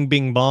the bing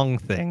bing bong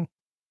thing.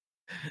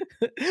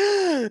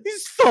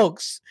 These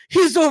folks,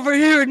 he's over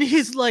here and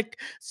he's like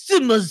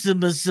zimma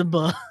zimma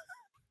zimma.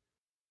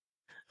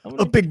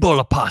 A big bowl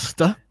of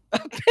pasta. A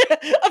big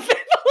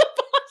bowl of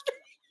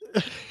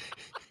pasta.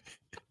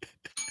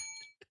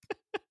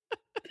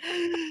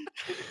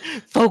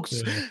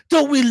 Folks,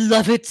 don't we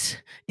love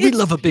it? We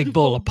love a big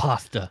bowl of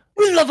pasta.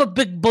 We love a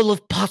big bowl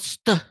of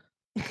pasta.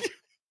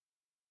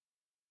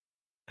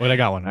 Wait, I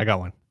got one.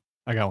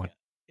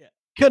 Yeah.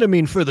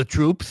 Ketamine for the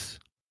troops.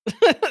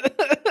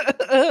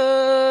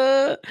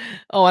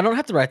 Oh, I don't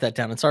have to write that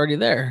down. It's already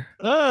there.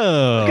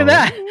 Oh, look at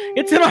that!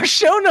 It's in our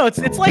show notes.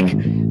 It's like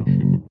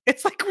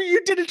where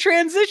you did a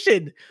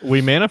transition.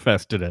 We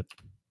manifested it.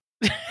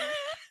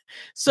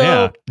 So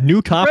yeah,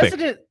 new topic.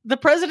 The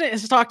president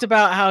has talked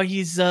about how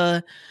he's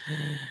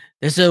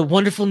there's a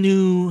wonderful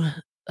new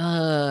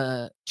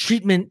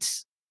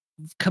treatment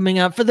coming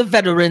out for the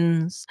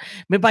veterans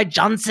made by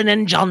Johnson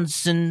and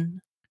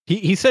Johnson.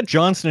 He said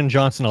Johnson and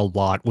Johnson a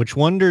lot, which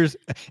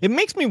it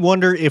makes me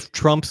wonder if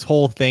Trump's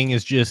whole thing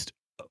is just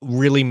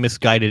really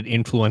misguided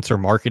influencer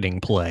marketing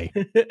play.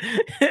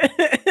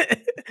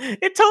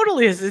 It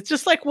totally is. It's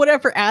just like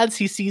whatever ads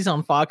he sees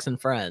on Fox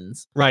and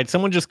Friends. Right.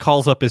 Someone just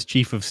calls up his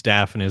chief of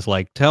staff and is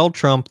like, tell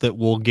Trump that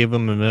we'll give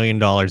him $1 million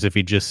if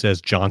he just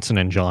says Johnson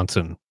and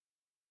Johnson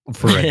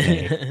for a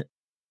day.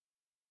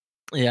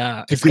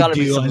 Yeah. It's got to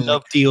be something. I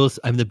love deals.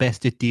 I'm the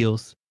best at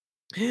deals.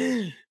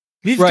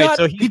 We've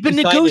been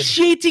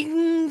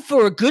negotiating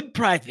for a good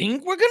price. I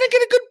think we're going to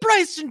get a good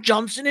price in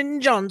Johnson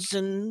and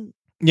Johnson.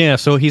 Yeah.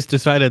 So he's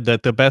decided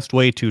that the best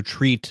way to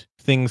treat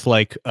things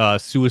like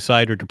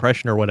suicide or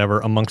depression or whatever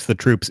amongst the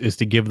troops is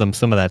to give them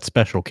some of that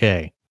Special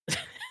K.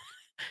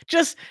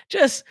 just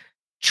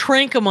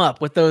trank them up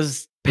with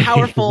those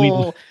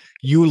powerful.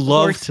 You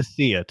love to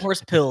see it.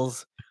 Horse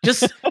pills.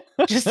 Just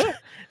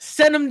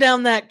send them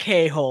down that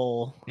K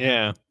hole.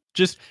 Yeah.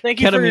 Just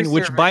ketamine,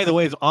 which by the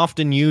way is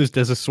often used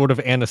as a sort of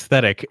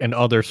anesthetic and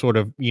other sort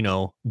of,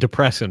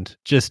 depressant.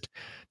 Just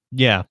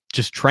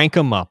trank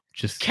them up.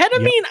 Just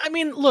ketamine. Yep. I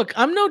mean, look,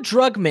 I'm no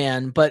drug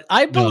man, but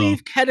I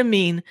believe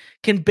ketamine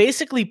can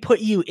basically put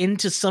you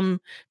into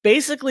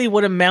basically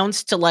what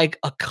amounts to like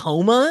a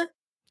coma.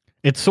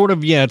 It's sort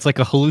of, it's like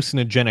a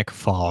hallucinogenic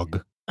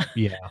fog.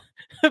 Yeah.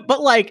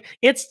 But like,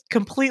 it's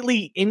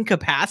completely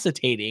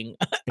incapacitating.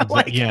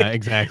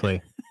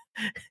 Exactly.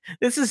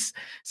 This is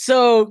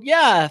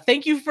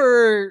thank you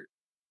for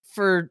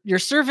your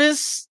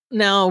service.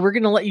 Now we're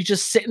going to let you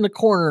just sit in the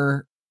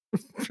corner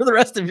for the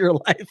rest of your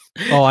life.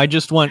 Oh, I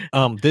just want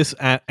this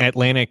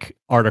Atlantic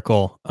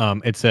article.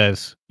 It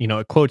says,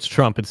 it quotes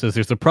Trump. It says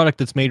there's a product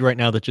that's made right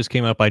now that just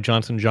came out by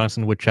Johnson &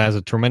 Johnson, which has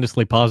a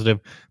tremendously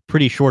positive,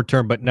 pretty short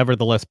term, but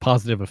nevertheless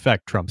positive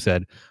effect, Trump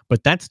said.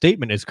 But that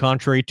statement is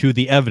contrary to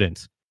the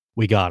evidence.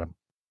 We got him.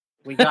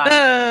 We got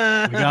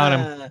him. We got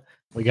him.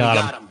 We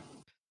got him.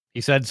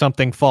 He said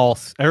something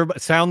false. Everybody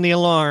sound the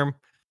alarm.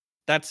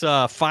 That's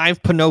 5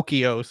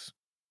 Pinocchios.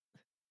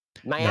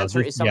 My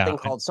answer is something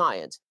called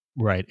science.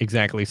 Right,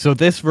 exactly. So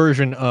this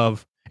version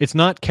of, it's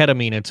not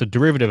ketamine, it's a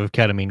derivative of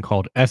ketamine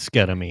called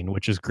esketamine,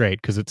 which is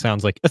great because it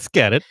sounds like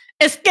esketamine.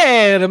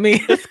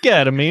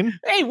 Esketamine.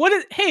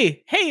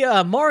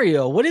 Hey,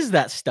 Mario, what is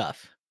that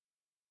stuff?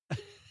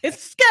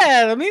 It's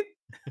esketamine.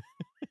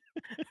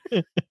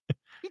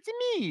 It's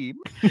a meme.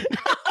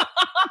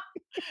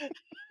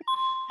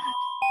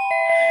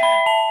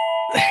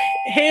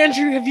 Hey,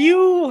 Andrew, have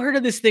you heard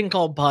of this thing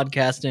called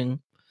podcasting?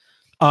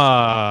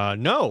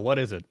 No. What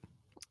is it?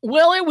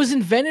 Well, it was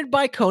invented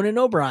by Conan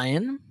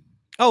O'Brien.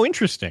 Oh,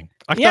 interesting.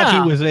 I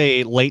thought he was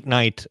a late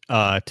night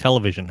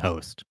television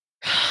host.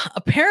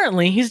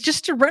 Apparently, he's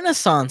just a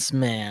Renaissance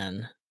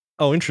man.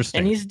 Oh, interesting.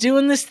 And he's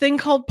doing this thing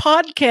called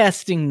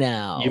podcasting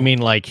now. You mean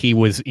like he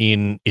was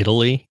in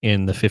Italy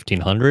in the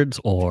 1500s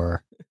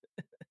or?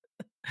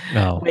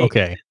 No. Wait,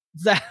 okay.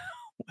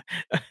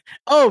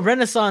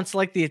 Renaissance,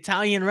 like the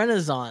Italian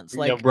Renaissance.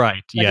 Like,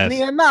 right. Yes.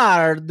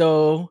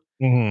 Leonardo.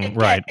 Mm-hmm,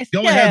 right.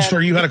 Go ahead,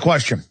 sir. You had a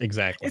question.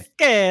 Exactly. It's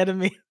scared of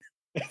me.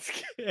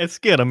 It's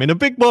scared of me. A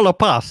big bowl of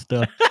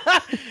pasta.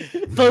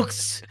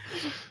 Folks,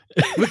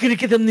 we're going to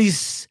get them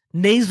these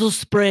nasal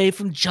spray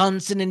from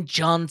Johnson and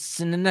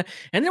Johnson. And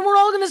then we're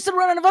all going to sit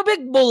around and have a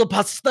big bowl of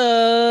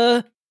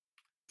pasta.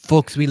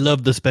 Folks, we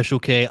love the Special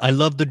K. I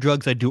love the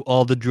drugs. I do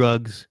all the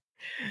drugs.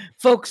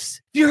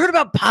 Folks, have you heard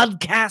about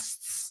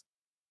podcasts?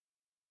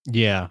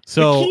 Yeah.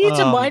 So the key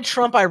to my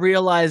Trump, I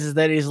realize, is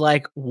that he's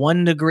like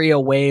 1 degree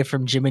away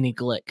from Jiminy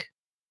Glick.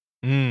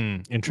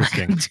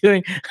 Interesting.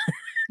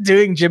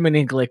 doing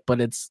Jiminy Glick, but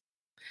it's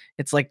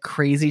like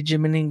crazy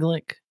Jiminy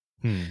Glick.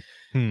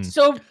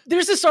 So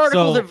there's this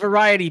article that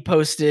Variety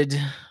posted.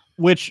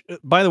 Which,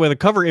 by the way, the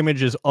cover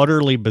image is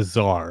utterly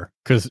bizarre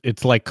because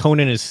it's like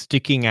Conan is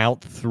sticking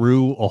out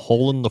through a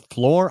hole in the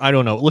floor. I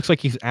don't know. It looks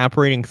like he's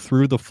apparating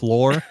through the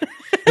floor.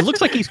 It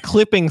looks like he's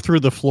clipping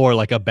through the floor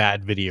like a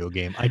bad video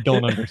game. I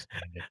don't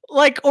understand it.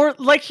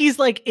 Like he's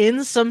like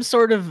in some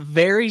sort of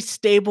very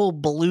stable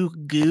blue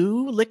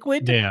goo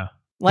liquid. Yeah.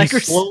 Like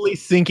he's slowly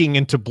sinking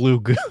into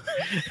blue goo.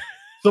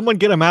 Someone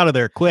get him out of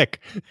there quick.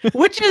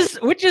 which is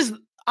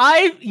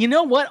you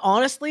know what?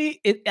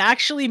 Honestly, it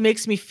actually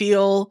makes me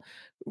feel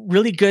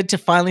really good to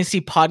finally see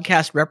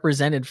podcast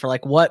represented for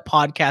like what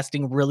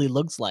podcasting really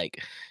looks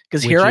like.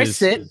 Because here I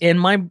sit in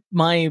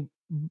my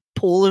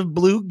pool of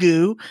blue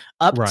goo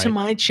up to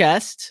my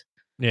chest.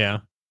 Yeah.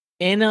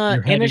 In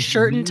a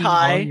shirt and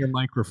tie. On your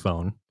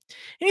microphone. And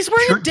he's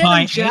wearing a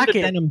denim jacket.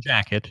 And a denim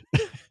jacket.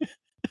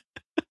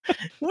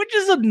 Which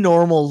is a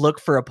normal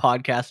look for a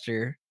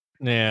podcaster.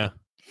 Yeah.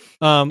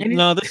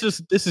 No,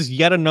 this is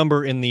yet a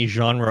number in the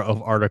genre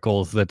of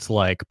articles that's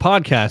like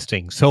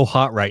podcasting so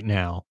hot right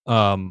now.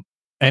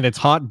 And it's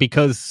hot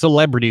because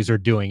celebrities are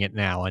doing it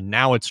now, and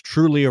now it's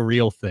truly a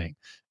real thing.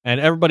 And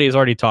everybody has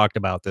already talked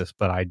about this,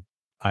 but I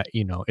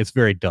it's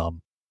very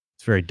dumb.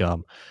 It's very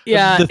dumb.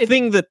 Yeah. The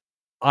thing that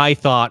I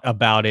thought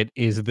about it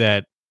is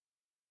that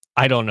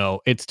I don't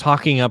know. It's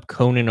talking up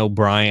Conan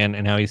O'Brien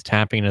and how he's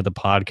tapping into the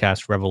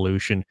podcast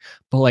revolution,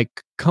 but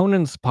like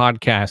Conan's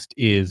podcast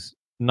is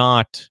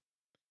not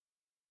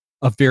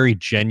a very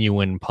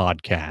genuine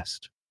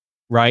podcast,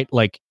 right?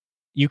 Like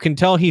you can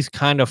tell he's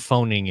kind of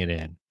phoning it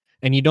in,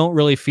 and you don't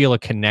really feel a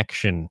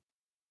connection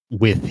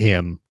with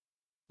him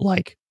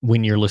like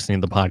when you're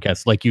listening to the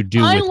podcast like you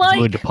do with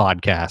good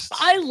podcasts.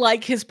 I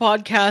like his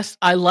podcast.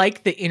 I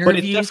like the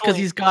interviews because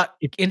he's got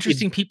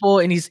interesting people,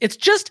 and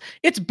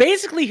it's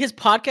basically his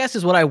podcast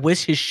is what I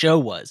wish his show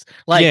was.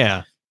 Like,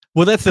 yeah.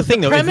 Well, that's the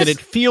thing, though, is that it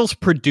feels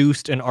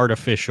produced and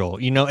artificial,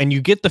 and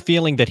you get the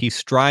feeling that he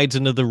strides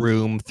into the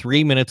room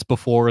 3 minutes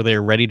before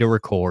they're ready to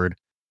record.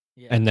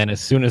 Yeah. And then as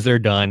soon as they're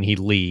done, he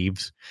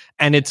leaves.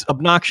 And it's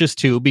obnoxious,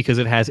 too, because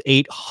it has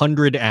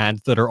 800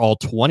 ads that are all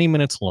 20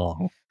 minutes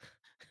long.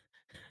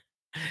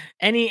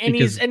 And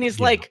he's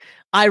like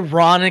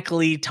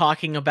ironically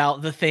talking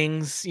about the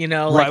things,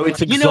 right? Like,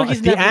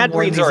 he's the ad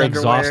reads are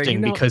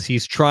exhausting because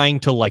he's trying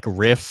to like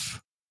riff.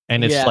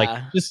 And it's like,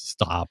 just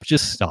stop,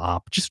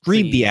 just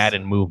read the ad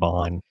and move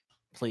on.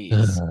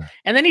 Please.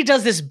 And then he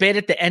does this bit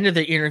at the end of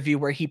the interview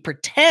where he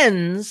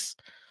pretends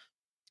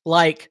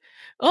like,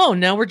 oh,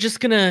 now we're just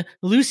gonna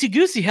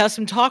loosey-goosey have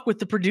some talk with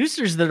the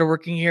producers that are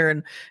working here.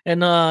 And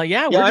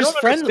we're just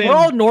friends. We're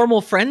all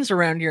normal friends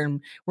around here, and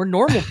we're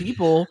normal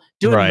people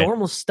doing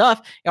normal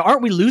stuff.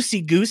 Aren't we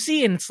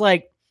loosey-goosey? And it's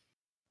like,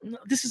 no,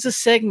 this is a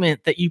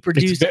segment that you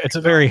produce. It's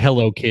a very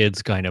Hello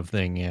Kids kind of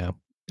thing, yeah.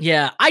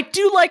 Yeah, I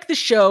do like the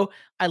show.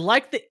 I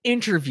like the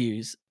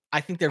interviews. I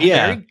think they're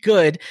very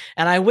good.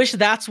 And I wish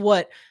that's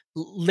what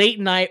Late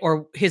Night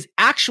or his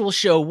actual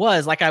show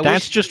was. Like,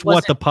 that's just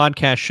what the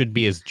podcast should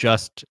be, is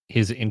just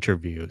his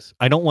interviews.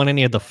 I don't want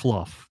any of the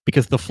fluff,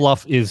 because the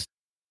fluff is...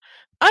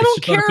 I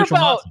don't care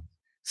about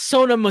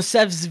Sona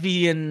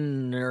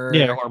Mosevsvian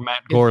or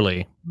Matt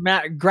Gorley.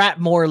 Grat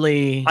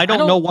Morley. I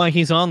don't know why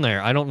he's on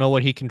there. I don't know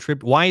what he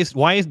contributes.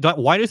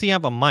 Why does he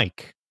have a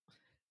mic?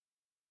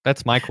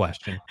 That's my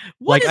question.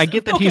 I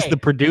get that he's the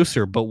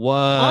producer, but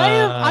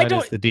what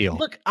is the deal?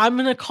 Look,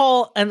 I'm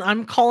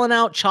calling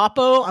out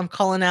Chapo. I'm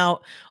calling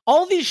out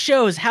all these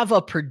shows have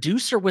a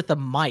producer with a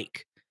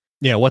mic.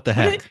 Yeah, what the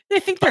heck?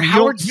 They think they're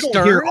Howard Stern. You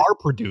don't hear our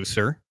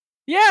producer.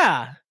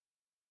 Yeah,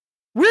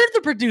 we're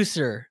the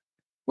producer.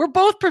 We're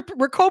both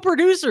we're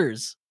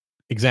co-producers.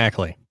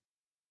 Exactly.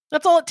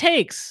 That's all it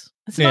takes.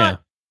 It's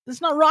not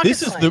rocket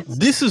science.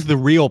 This is the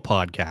real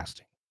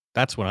podcasting.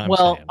 That's what I'm saying.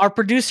 Well, our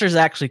producer is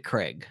actually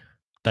Craig.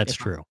 That's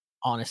true.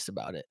 I'm honest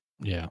about it.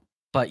 Yeah.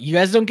 But you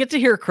guys don't get to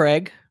hear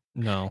Craig.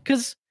 No.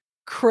 Because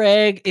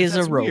Craig is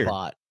a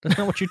robot. That's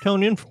not what you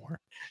tone in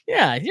for.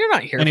 Yeah, you're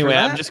not here anyway, for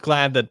that. I'm just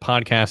glad that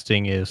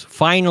podcasting is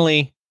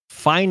finally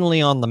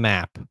on the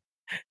map.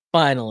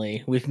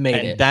 Finally, we've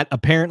made it. That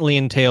apparently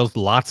entails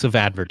lots of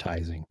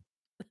advertising.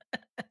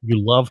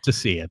 You love to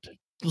see it.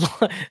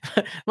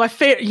 My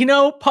favorite,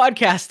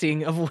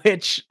 podcasting, of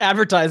which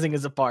advertising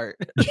is a part.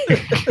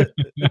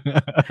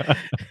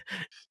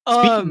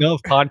 Speaking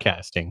of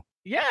podcasting,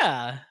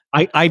 yeah,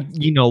 I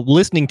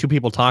listening to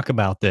people talk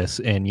about this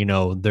and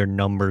their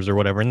numbers or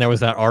whatever, and there was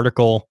that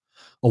article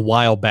a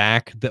while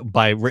back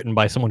written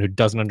by someone who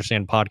doesn't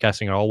understand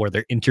podcasting at all, where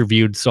they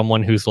interviewed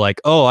someone who's like,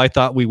 oh, I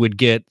thought we would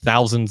get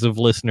thousands of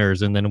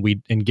listeners and then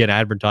get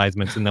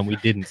advertisements, and then we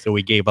didn't, so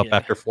we gave up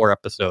after 4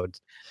 episodes.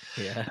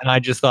 Yeah. And I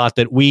just thought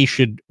that we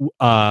should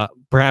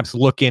perhaps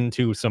look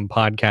into some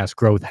podcast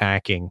growth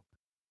hacking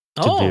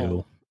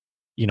to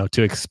do,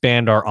 to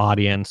expand our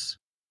audience.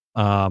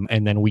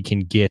 And then we can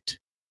get,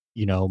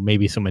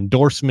 maybe some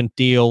endorsement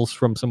deals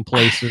from some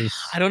places.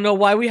 I don't know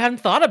why we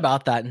hadn't thought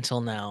about that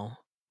until now.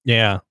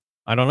 Yeah,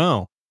 I don't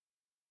know.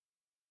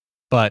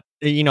 But,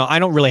 I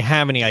don't really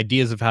have any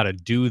ideas of how to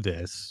do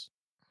this.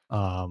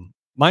 My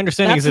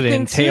understanding is that it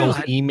entails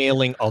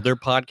emailing other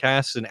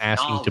podcasts and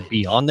asking to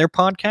be on their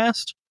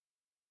podcast.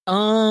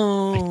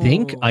 Oh. I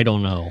think. I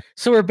don't know.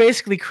 So we're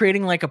basically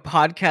creating like a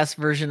podcast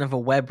version of a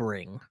web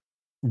ring.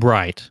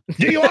 Right.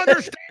 Do you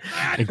understand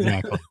that?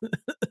 Exactly.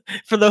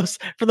 For those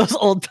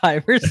old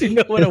timers who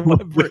know what a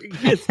web ring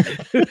is,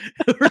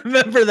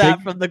 remember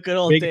that from the good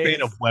old days. Big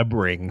fan of web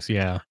rings,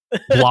 yeah.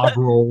 Blog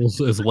rolls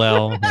as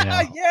well.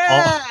 Yeah.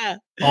 Yeah.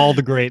 All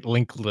the great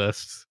link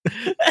lists.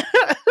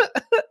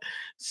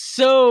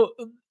 So,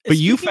 but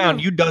you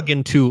dug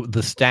into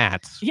the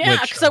stats. Yeah,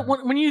 because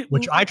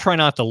which I try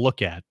not to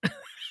look at.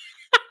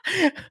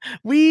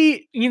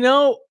 We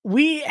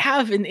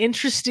have an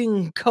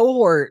interesting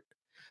cohort.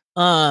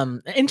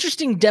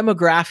 Interesting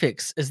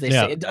demographics, as they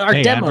say. Our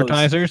demos.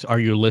 Advertisers, are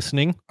you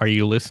listening?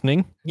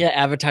 Yeah,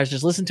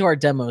 advertisers, listen to our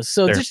demos.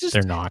 So there's just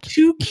they're not.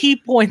 2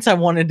 key points I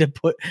wanted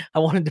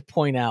to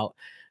point out.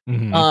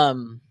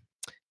 Mm-hmm.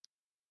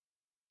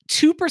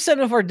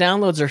 2% of our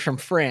downloads are from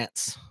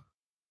France.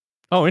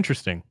 Oh,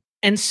 interesting.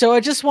 And so I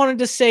just wanted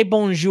to say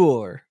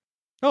bonjour.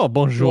 Oh,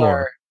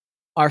 bonjour.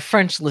 Our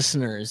French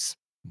listeners.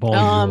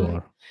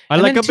 Bonjour. I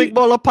like a big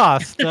bowl of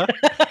pasta.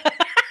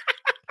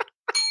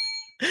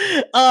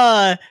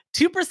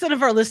 2%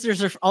 of our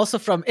listeners are also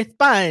from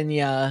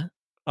España.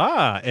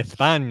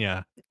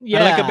 España.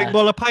 Yeah. I like a big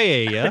bowl of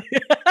paella.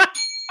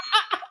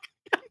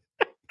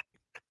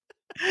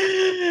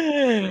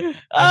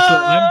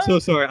 I'm so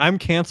sorry. I'm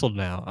canceled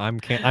now. I'm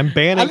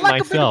banning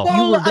myself.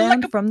 You were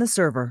banned from the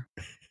server.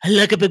 I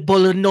like a big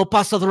bowl of no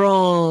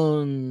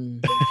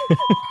pasadron.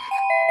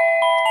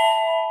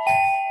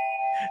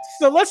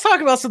 So let's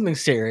talk about something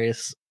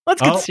serious. Let's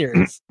get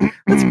serious.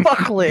 Let's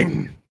buckle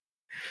in.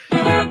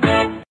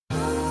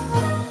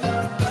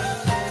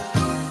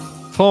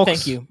 Folks,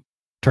 thank you.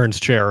 Turns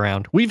chair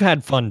around. We've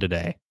had fun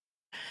today.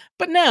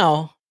 But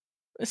now,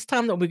 it's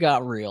time that we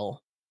got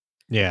real.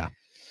 Yeah.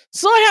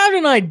 So I had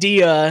an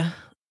idea,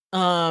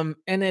 and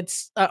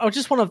it's, I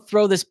just want to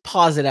throw this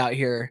posit out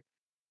here.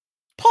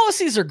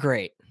 Policies are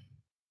great.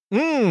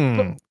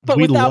 But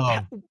we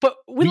love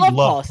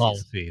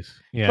policies.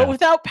 Yeah. But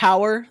without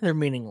power, they're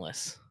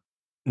meaningless.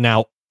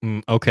 Now,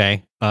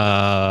 okay.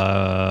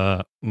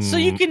 So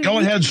you can go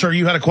ahead, sir.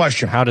 You had a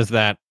question. How does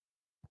that?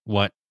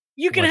 What?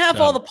 You can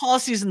have all the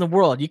policies in the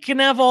world. You can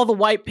have all the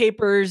white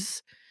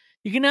papers.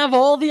 You can have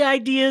all the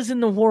ideas in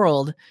the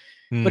world.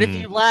 But if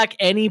you lack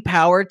any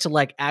power to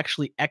like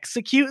actually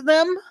execute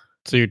them.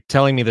 So you're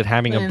telling me that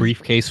having a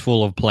briefcase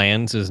full of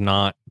plans is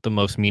not the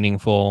most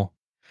meaningful?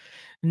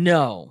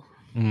 No.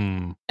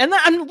 And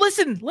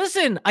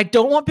listen, I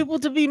don't want people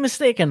to be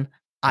mistaken.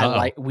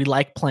 We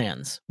like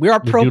plans. We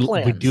are pro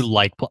plans. We do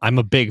like, I'm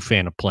a big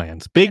fan of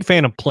plans. Big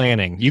fan of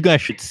planning. You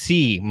guys should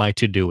see my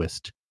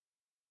to-doist.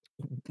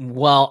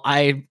 Well,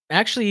 I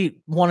actually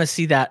want to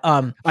see that.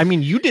 I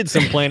mean, you did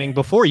some planning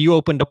before. You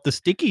opened up the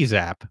Stickies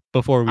app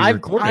before we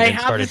recorded and started planning.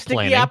 I have the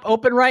Sticky app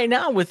open right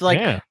now with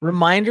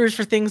reminders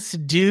for things to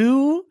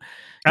do.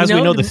 As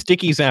we know, the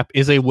Stickies app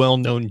is a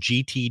well-known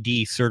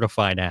GTD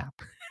certified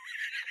app.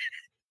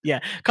 Yeah,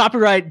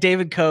 copyright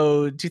David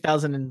Code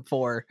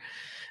 2004.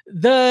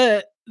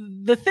 The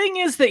thing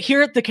is that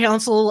here at the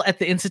council, at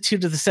the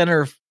Institute of the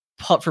Center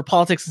for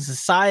Politics and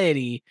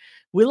Society,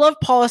 we love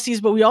policies,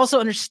 but we also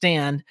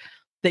understand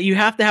that you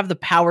have to have the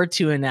power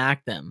to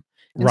enact them.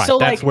 And right, so,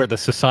 that's where the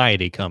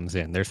society comes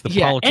in. There's the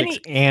politics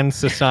and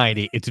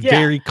society. It's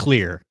very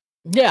clear.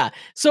 Yeah.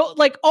 So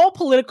like all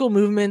political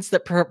movements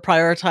that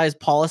prioritize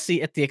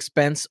policy at the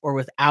expense or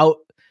without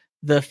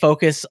the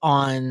focus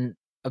on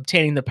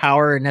obtaining the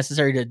power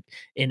necessary to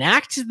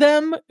enact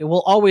them, it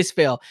will always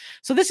fail.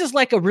 So this is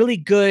like a really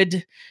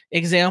good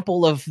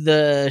example of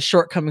the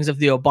shortcomings of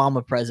the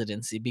Obama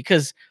presidency,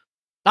 because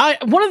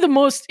one of the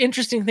most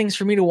interesting things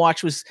for me to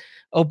watch was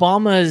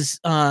Obama's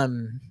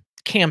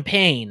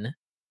campaign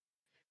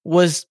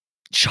was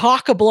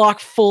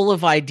chock-a-block full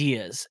of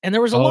ideas. And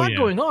there was a lot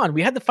going on.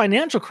 We had the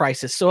financial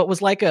crisis. So it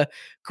was like a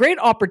great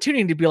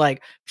opportunity to be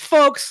like,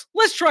 folks,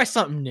 let's try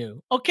something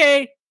new.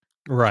 Okay.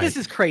 Right. This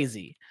is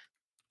crazy.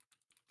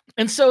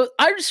 And so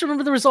I just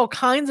remember there was all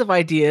kinds of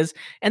ideas.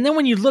 And then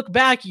when you look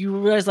back, you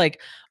realize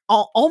like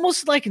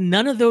almost like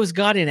none of those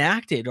got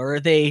enacted, or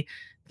they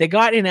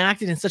got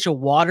enacted in such a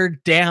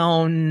watered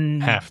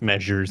down half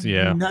measures,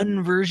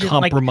 none version,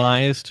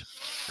 compromised.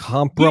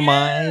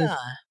 Yeah.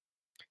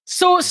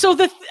 So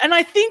and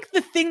I think the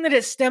thing that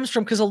it stems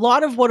from, because a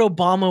lot of what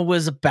Obama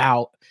was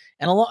about,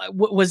 and a lot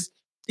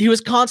he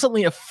was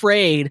constantly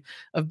afraid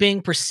of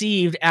being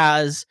perceived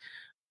as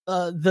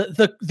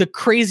the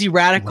crazy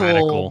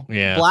radical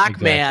black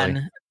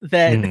man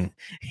that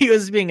he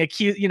was being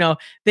accused. You know,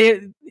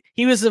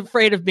 he was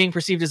afraid of being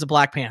perceived as a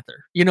Black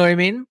Panther. You know what I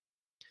mean?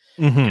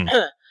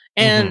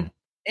 And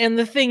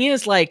the thing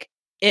is, like,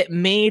 it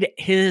made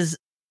his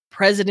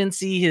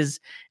presidency,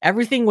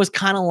 everything was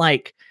kind of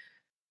like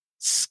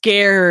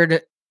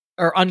scared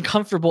or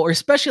uncomfortable, or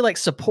especially like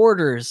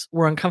supporters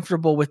were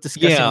uncomfortable with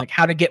discussing like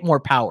how to get more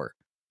power.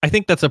 I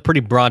think that's a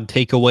pretty broad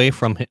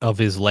takeaway of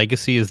his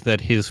legacy, is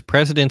that his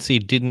presidency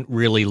didn't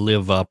really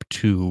live up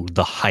to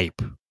the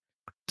hype,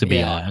 to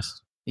be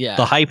honest. Yeah.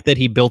 The hype that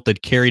he built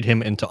that carried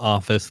him into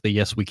office, the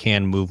Yes We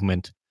Can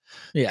movement,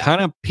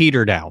 kind of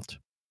petered out.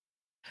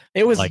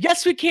 It was like,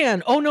 yes, we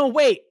can. Oh, no,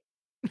 wait.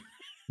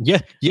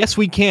 Yes,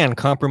 we can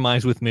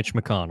compromise with Mitch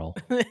McConnell.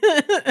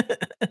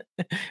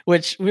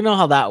 Which we know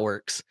how that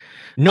works.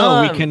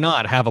 No, we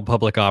cannot have a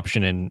public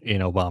option in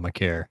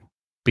Obamacare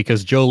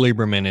because Joe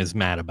Lieberman is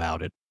mad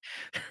about it.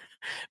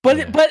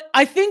 But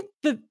I think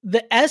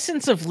the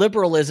essence of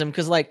liberalism,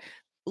 because like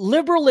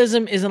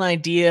liberalism is an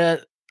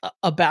idea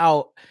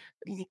about,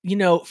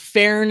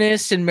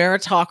 fairness and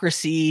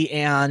meritocracy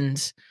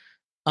and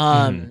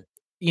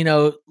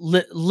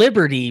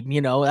liberty,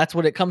 that's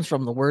what it comes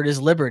from. The word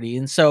is liberty.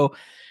 And so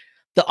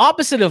the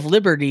opposite of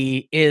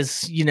liberty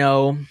is,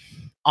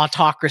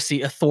 autocracy,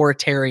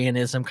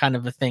 authoritarianism kind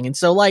of a thing. And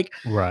so like,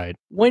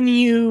 when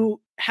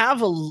you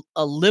have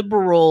a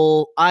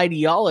liberal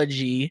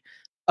ideology,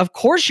 of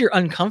course you're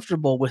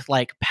uncomfortable with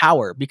like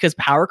power, because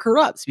power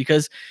corrupts,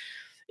 because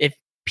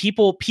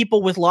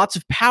people with lots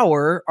of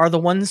power are the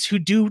ones who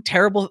do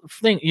terrible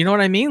things. You know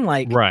what I mean?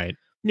 Like, right.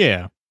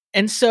 Yeah.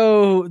 And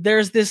so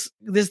there's this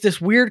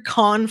weird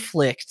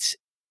conflict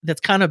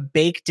that's kind of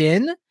baked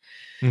in.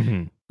 Mm-hmm.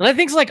 And I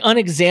think it's like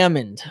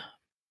unexamined.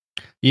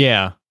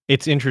 Yeah,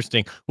 it's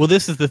interesting. Well,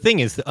 this is the thing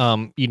is,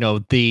 a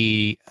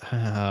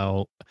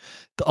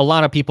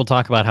lot of people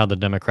talk about how the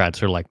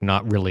Democrats are like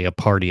not really a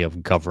party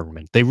of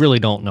government. They really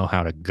don't know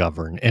how to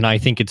govern. And I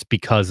think it's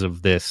because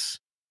of this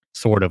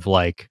sort of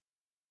like,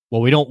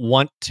 well, we don't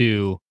want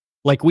to,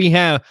 like we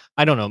have,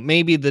 I don't know,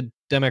 maybe the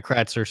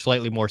Democrats are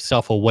slightly more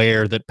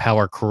self-aware that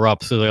power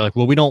corrupts. So they're like,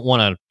 well, we don't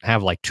want to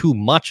have like too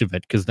much of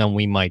it because then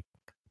we might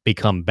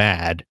become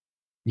bad,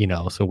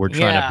 so we're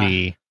trying to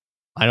be,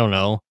 I don't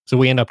know. So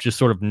we end up just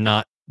sort of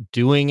not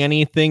doing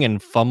anything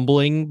and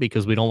fumbling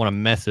because we don't want to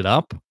mess it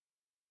up.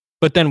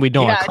 But then we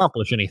don't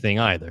accomplish anything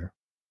either.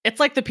 It's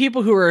like the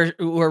people who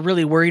are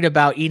really worried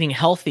about eating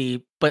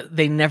healthy, but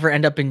they never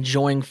end up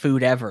enjoying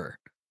food ever.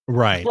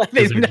 Right. Like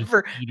they've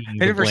never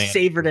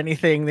savored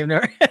anything. They've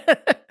never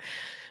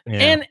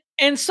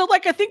And so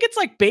like I think it's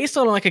like based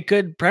on like a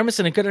good premise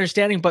and a good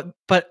understanding, but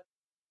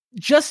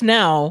just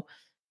now,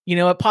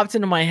 it popped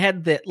into my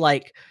head that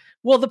like,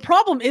 well, the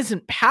problem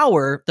isn't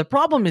power. The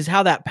problem is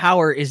how that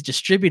power is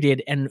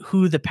distributed and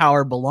who the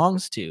power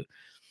belongs to.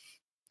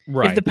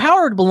 Right. If the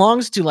power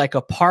belongs to like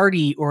a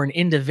party or an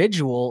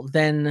individual,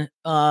 then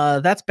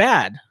that's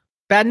bad.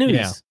 Bad news.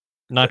 Yeah.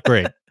 Not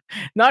great.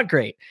 Not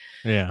great.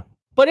 Yeah.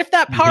 But if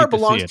that power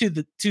belongs to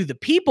the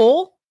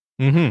people,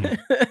 mm-hmm.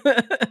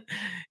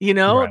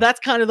 That's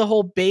kind of the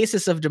whole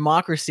basis of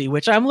democracy,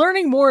 which I'm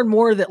learning more and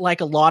more that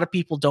like a lot of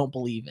people don't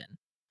believe in.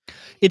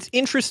 It's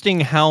interesting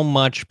how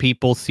much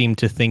people seem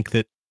to think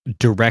that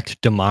direct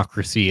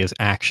democracy is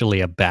actually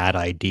a bad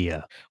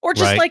idea. Or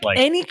just like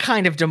any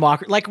kind of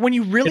democracy. Like when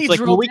you really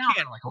drill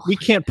down. We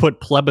can't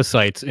put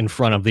plebiscites in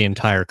front of the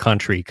entire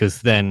country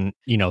because then,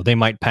 they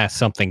might pass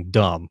something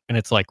dumb. And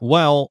it's like,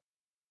 well,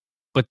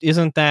 but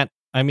isn't that,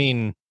 I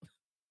mean,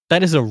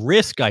 that is a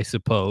risk, I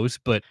suppose,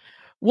 but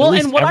at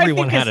least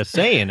everyone had a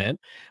say in it.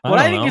 What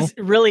I think is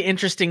really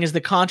interesting is the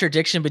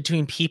contradiction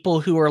between people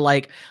who are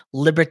like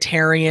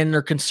libertarian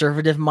or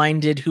conservative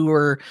minded, who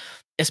are,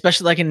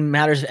 especially like in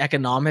matters of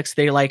economics,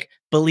 they like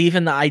believe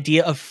in the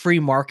idea of free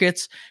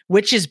markets,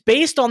 which is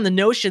based on the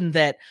notion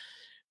that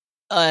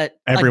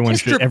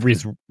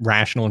everybody's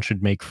rational and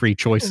should make free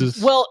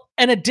choices. Well,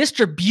 and a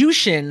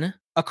distribution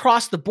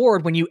across the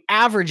board, when you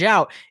average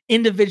out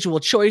individual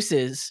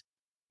choices,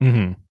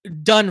 mm-hmm.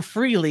 done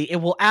freely, it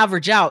will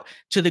average out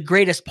to the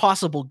greatest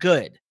possible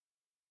good.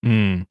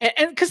 And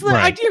because the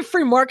idea of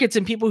free markets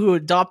and people who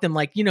adopt them,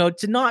 like,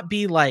 to not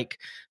be like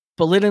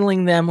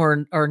belittling them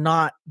or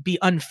not be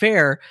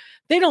unfair,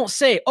 they don't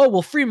say, oh,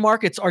 well, free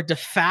markets are de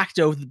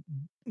facto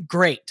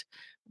great.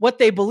 What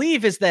they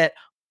believe is that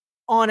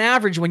on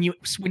average, when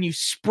you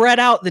spread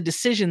out the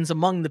decisions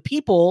among the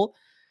people,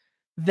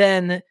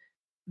 then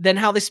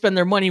how they spend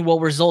their money will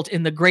result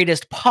in the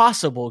greatest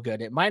possible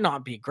good. It might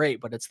not be great,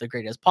 but it's the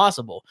greatest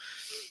possible.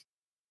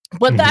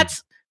 But mm-hmm.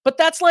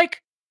 that's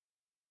like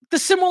the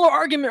similar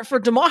argument for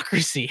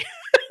democracy.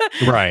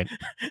 Right.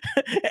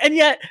 And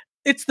yet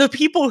it's the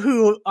people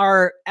who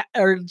are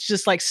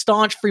just like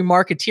staunch free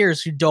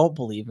marketeers who don't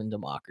believe in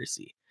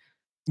democracy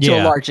to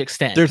a large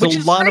extent.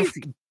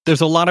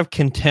 There's a lot of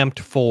contempt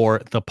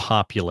for the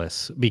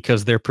populace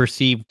because they're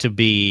perceived to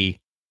be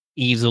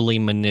easily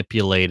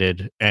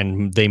manipulated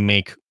and they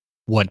make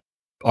what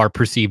are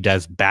perceived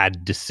as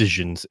bad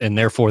decisions, and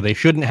therefore they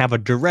shouldn't have a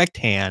direct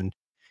hand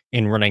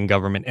in running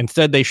government.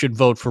 Instead, they should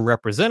vote for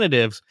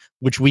representatives,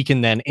 which we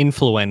can then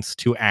influence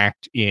to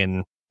act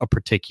in a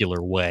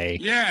particular way.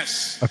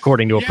 Yes.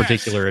 According to a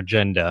particular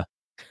agenda.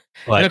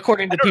 But and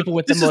according to people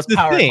with the most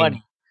power and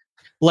money.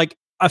 Like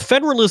a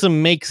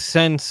federalism makes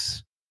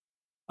sense,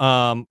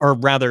 or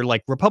rather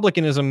like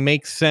republicanism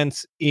makes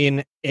sense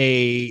in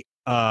a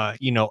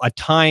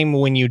time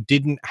when you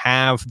didn't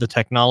have the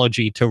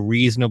technology to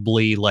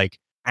reasonably like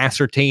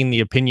ascertain the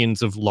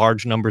opinions of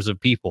large numbers of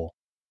people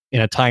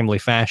in a timely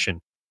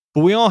fashion.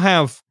 But we all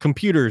have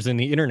computers and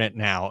the internet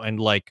now. And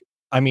like,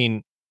 I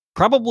mean,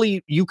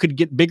 probably you could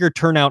get bigger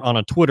turnout on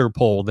a Twitter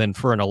poll than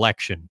for an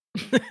election.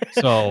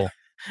 So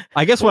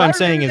I guess what I'm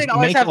saying is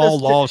make all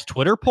laws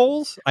Twitter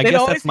polls. I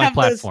guess that's my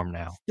platform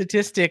now.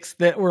 Statistics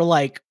that were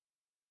like,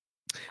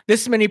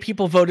 this many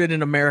people voted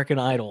in American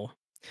Idol.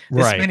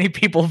 This many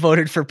people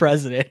voted for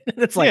president.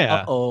 It's like,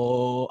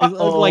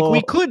 like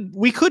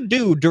we could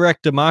do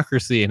direct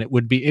democracy, and it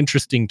would be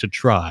interesting to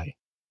try.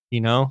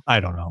 I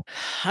don't know.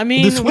 I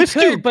mean, the Swiss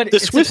do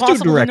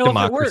direct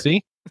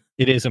democracy.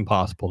 It is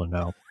impossible to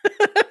know.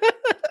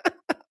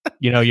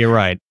 You're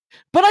right.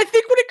 But I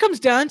think when it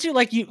comes down to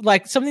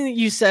like something that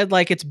you said,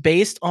 like it's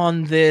based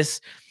on this,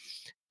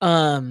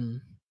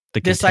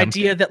 this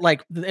idea that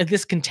like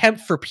this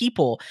contempt for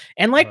people,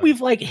 and like we've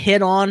like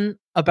hit on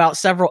about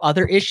several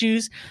other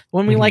issues.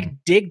 When we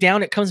like dig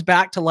down, it comes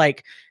back to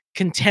like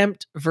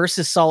contempt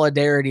versus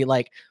solidarity,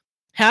 like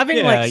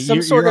having like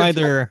some sort of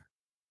either.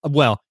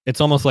 Well,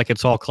 it's almost like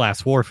it's all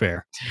class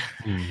warfare.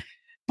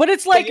 But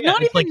it's like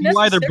not it's even like you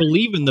either necessarily.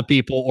 believe in the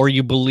people or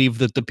you believe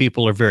that the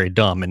people are very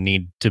dumb and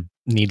need to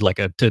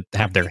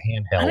have their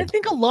hand held. And I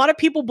think a lot of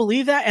people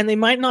believe that, and they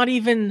might not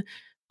even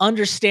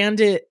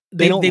understand it.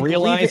 They don't believe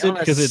realize it on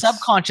a 'cause it's-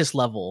 subconscious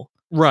level.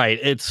 Right.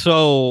 It's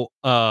so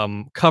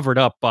covered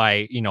up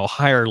by,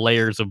 higher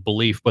layers of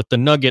belief. But the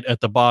nugget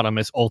at the bottom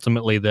is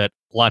ultimately that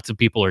lots of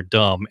people are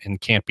dumb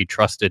and can't be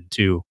trusted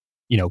to,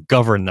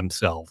 govern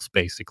themselves,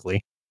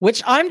 basically.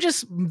 Which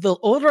the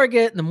older I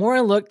get, the more I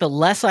look, the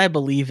less I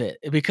believe it.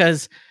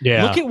 Because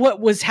look at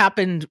what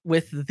happened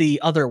with the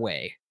other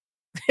way.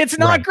 It's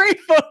not great,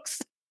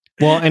 folks.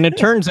 Well, and it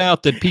turns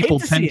out that people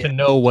tend to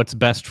know what's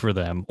best for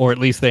them, or at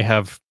least they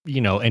have,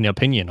 an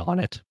opinion on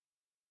it.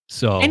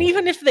 So, and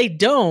even if they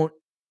don't,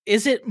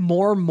 is it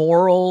more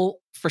moral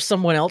for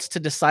someone else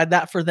to decide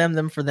that for them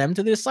than for them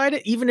to decide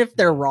it, even if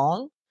they're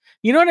wrong?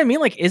 You know what I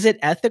mean? Like, is it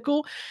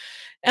ethical?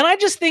 And I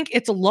just think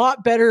it's a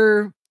lot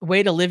better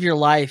way to live your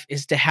life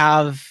is to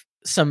have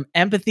some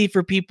empathy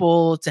for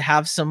people, to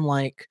have some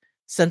like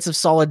sense of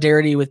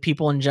solidarity with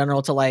people in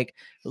general, to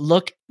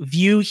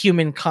view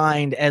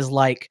humankind as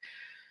like,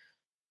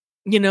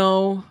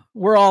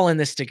 we're all in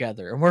this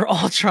together and we're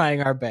all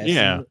trying our best.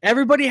 Yeah. And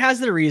everybody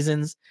has their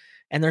reasons.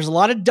 And there's a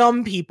lot of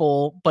dumb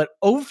people, but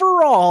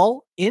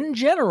overall, in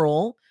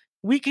general,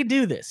 we could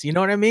do this. You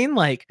know what I mean?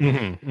 Like,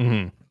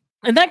 and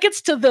that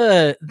gets to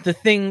the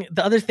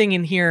other thing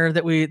in here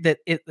that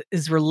it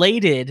is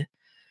related.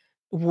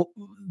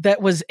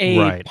 That was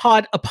a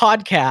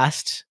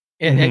podcast.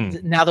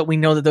 Now that we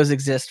know that those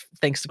exist,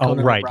 thanks to Conan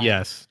O'Brien.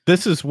 Yes,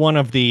 this is one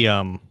of the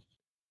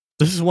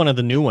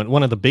new one,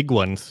 one of the big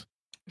ones.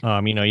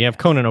 You have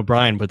Conan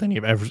O'Brien, but then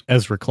you have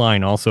Ezra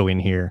Klein also in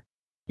here,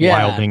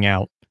 wilding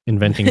out.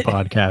 Inventing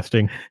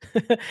podcasting.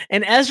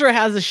 And Ezra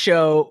has a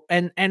show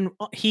and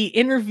he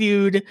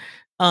interviewed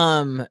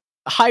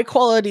high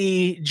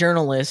quality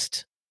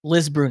journalist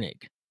Liz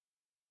Bruenig.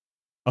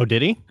 Oh,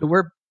 did he?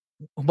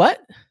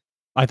 What?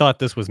 I thought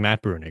this was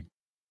Matt Bruenig.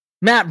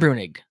 Matt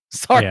Bruenig.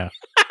 Sorry. Yeah.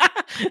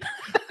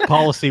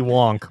 Policy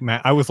wonk,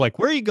 Matt. I was like,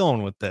 where are you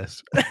going with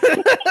this?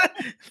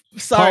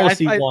 Sorry.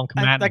 Policy wonk,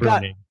 Matt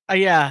Bruenig.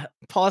 Yeah.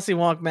 Policy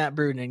wonk, Matt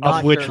Bruenig.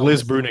 Of which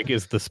Liz Bruenig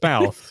is the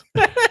spouse.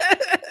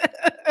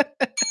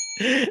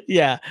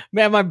 Yeah,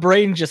 man, my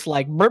brain just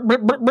like burp,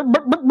 burp, burp, burp,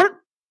 burp,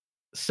 burp.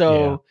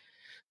 So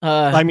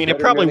I mean, it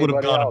probably would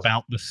have gone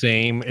about the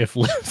same if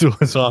Liz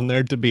was on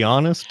there, to be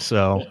honest.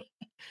 So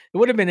it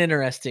would have been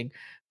interesting.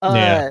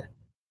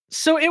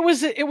 So it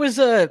was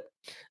a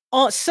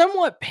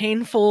somewhat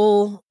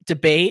painful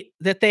debate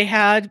that they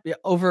had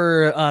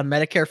over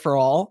Medicare for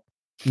All.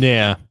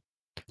 Yeah,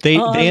 they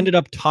ended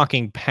up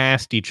talking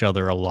past each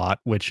other a lot,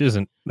 which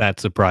isn't that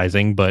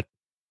surprising, but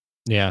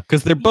yeah,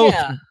 because they're both.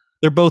 Yeah.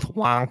 They're both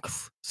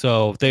wonks,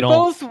 so they don't.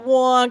 Both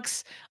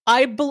wonks.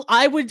 I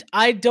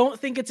don't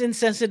think it's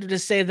insensitive to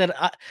say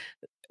that.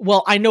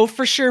 I know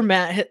for sure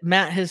Matt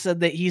has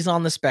said that he's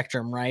on the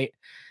spectrum, right?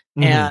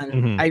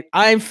 And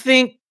I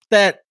think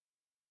that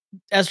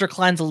Ezra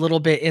Klein's a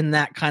little bit in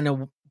that kind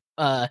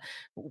of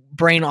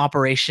brain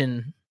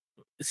operation,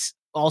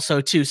 also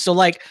too. So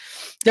like,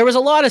 there was a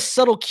lot of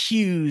subtle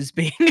cues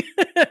being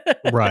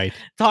right.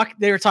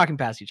 They were talking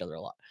past each other a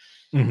lot.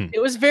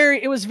 It was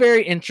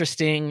very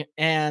interesting,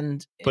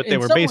 but they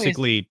were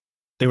basically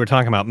they were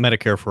talking about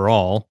Medicare for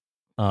all,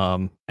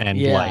 and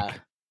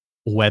like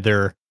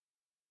whether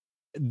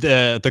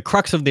the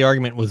crux of the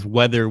argument was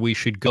whether we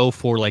should go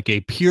for like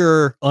a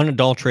pure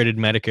unadulterated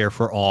Medicare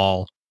for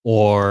all,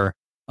 or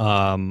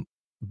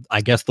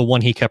I guess the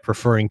one he kept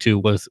referring to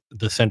was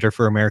the Center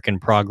for American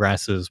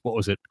Progress's, what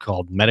was it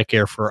called?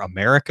 Medicare for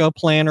America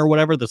plan or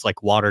whatever. That's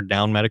like watered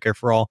down Medicare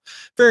for all.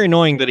 Very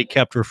annoying that he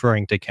kept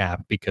referring to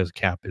CAP because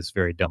CAP is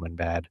very dumb and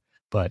bad,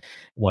 but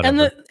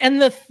whatever.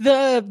 And the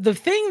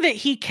thing that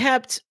he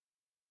kept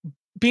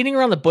beating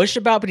around the bush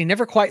about, but he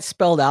never quite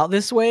spelled out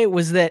this way,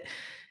 was that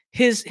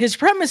his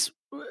premise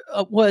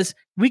was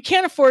we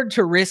can't afford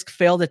to risk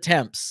failed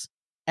attempts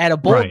at a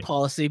bold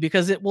policy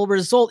because it will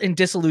result in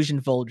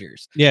disillusioned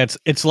voters. Yeah,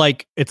 it's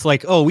like,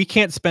 oh, we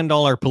can't spend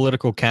all our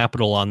political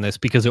capital on this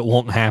because it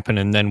won't happen,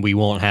 and then we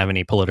won't have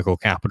any political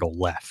capital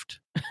left.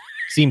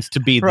 Seems to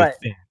be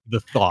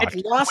the thought.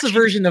 It's lost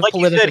aversion of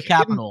political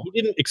capital.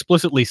 He didn't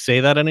explicitly say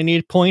that at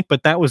any point,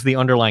 but that was the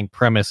underlying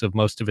premise of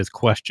most of his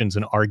questions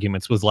and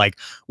arguments, was like,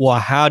 well,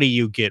 how do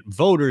you get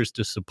voters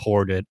to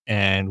support it,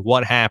 and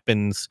what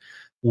happens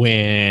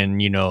when,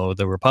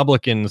 the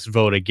Republicans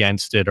vote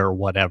against it or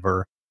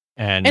whatever.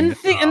 And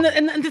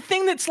the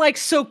thing that's like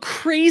so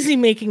crazy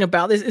making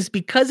about this is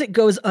because it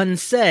goes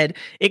unsaid,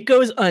 it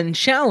goes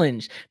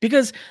unchallenged.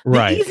 Because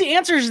the easy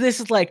answer to this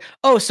is like,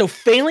 oh, so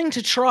failing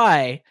to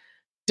try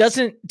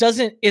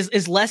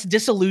is less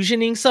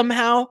disillusioning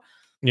somehow.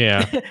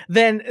 Yeah.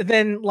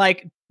 than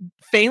like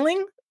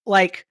failing.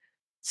 Like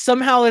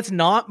somehow it's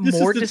not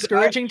more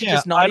discouraging to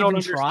just not even try. I don't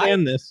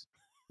understand this.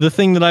 The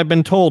thing that I've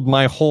been told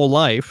my whole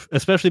life,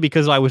 especially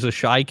because I was a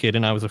shy kid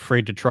and I was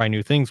afraid to try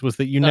new things, was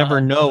that you never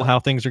know how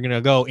things are going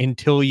to go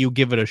until you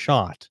give it a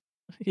shot.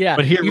 Yeah.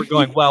 But here we're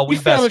going, well, we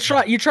fail to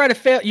try. You try to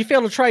fail. You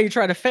fail to try. You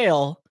try to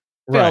fail.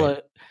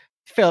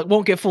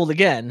 won't get fooled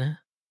again.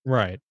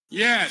 Right.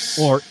 Yes.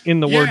 Or in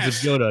the words of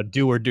Yoda,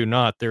 do or do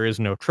not, there is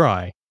no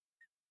try.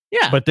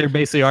 Yeah. But they're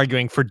basically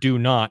arguing for do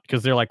not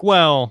because they're like,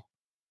 well,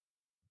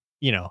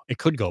 it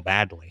could go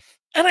badly.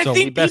 And I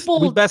think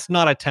we best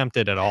not attempt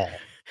it at all.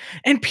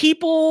 And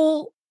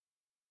people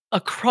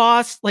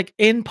across, like,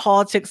 in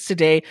politics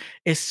today,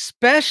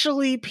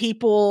 especially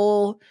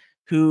people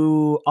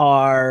who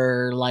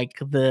are like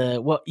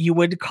what you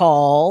would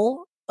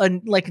call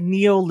like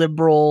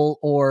neoliberal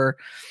or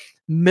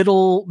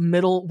middle,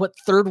 what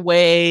third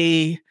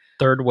way,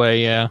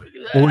 yeah.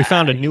 Well, we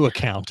found a new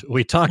account.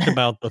 We talked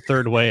about the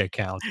third way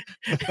account,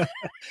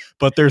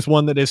 but there's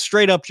one that is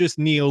straight up just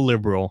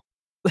neoliberal.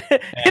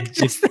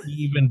 It's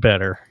even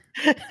better.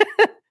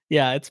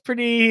 Yeah, it's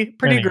pretty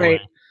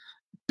great.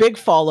 Big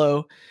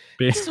follow.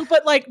 So,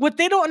 but like, what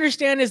they don't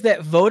understand is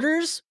that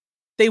voters,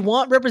 they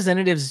want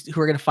representatives who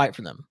are going to fight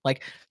for them.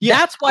 Like,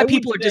 that's why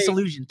people are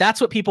disillusioned.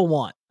 That's what people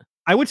want.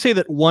 I would say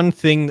that one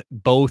thing that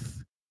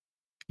both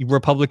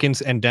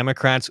Republicans and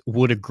Democrats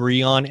would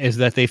agree on is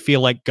that they feel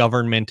like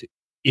government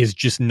is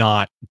just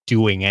not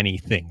doing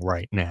anything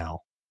right now.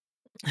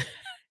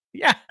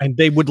 Yeah. And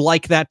they would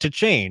like that to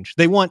change.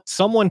 They want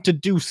someone to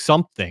do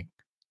something.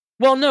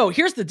 Well, no,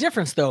 here's the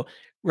difference though.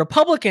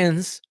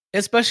 Republicans,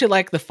 especially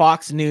like the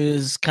Fox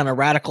News kind of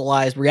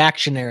radicalized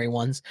reactionary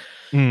ones,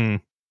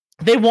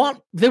 they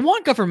want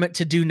government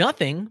to do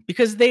nothing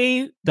because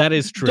that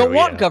is true. Don't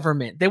want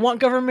government. They want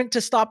government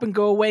to stop and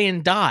go away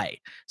and die.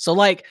 So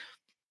like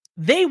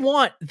they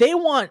want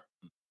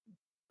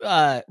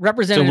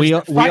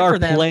representatives. So we are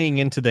playing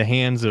into the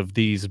hands of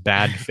these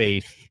bad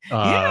faith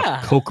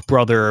Koch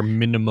brother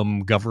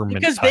minimum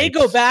government because types. they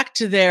go back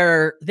to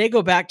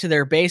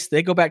their base,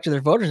 they go back to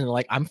their voters and they're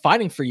like, I'm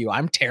fighting for you.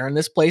 I'm tearing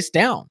this place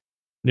down.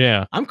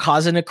 Yeah. I'm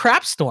causing a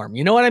crap storm.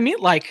 You know what I mean?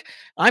 Like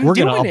we're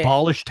going to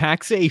abolish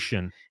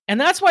taxation. And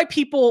that's why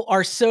people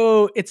are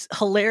it's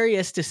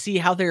hilarious to see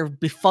how they're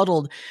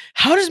befuddled.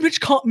 How does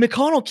Mitch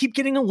McConnell keep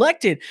getting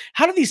elected?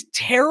 How do these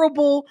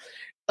terrible,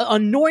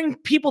 annoying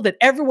people that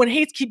everyone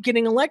hates keep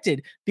getting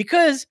elected?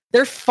 Because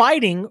they're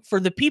fighting for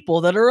the people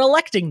that are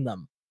electing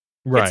them.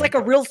 Right. It's like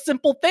a real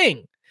simple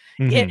thing.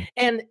 Mm-hmm.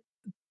 And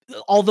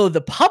although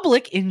the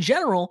public in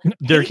general,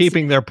 they're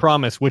keeping their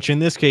promise, which in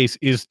this case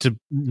is to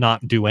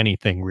not do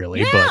anything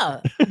really.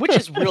 Yeah, which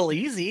is real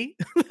easy.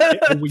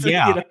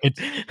 It's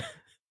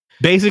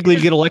basically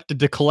get elected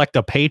to collect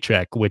a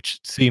paycheck, which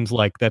seems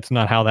like that's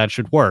not how that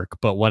should work,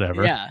 but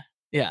whatever.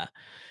 Yeah.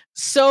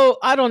 So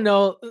I don't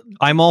know.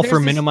 I'm all for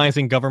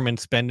minimizing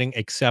government spending,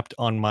 except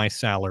on my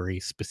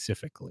salary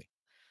specifically.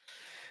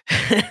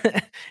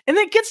 And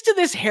it gets to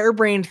this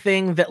harebrained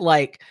thing that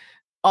like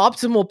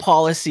optimal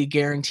policy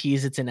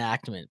guarantees its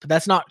enactment, but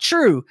that's not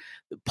true.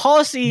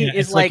 Policy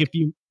is like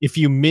if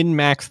you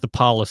min-max the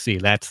policy,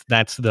 that's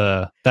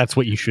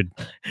what you should.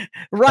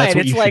 Right. That's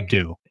what you should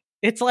do.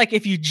 It's like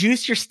if you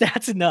juice your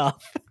stats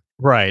enough.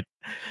 Right.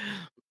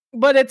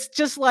 But it's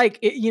just like,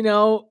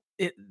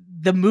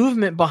 the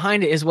movement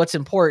behind it is what's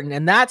important.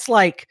 And that's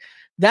why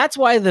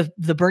the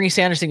Bernie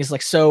Sanders thing is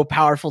like so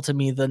powerful to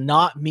me. The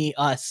not me,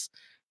 us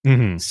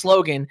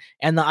slogan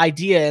and the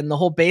idea and the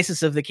whole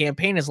basis of the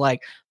campaign is like,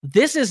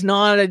 this is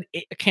not a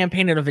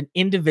campaign of an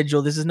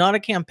individual. This is not a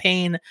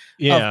campaign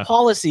of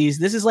policies.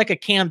 This is like a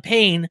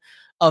campaign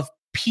of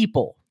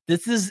people.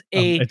 This is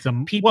a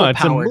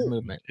people-powered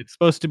movement. It's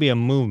supposed to be a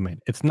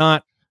movement. It's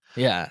not.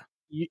 Yeah.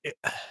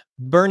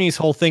 Bernie's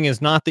whole thing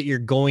is not that you're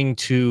going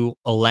to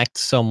elect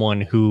someone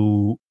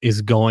who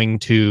is going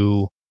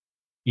to,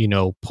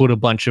 put a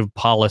bunch of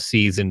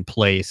policies in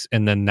place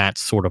and then that's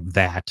sort of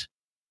that.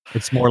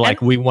 It's more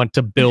like we want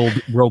to build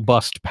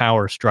robust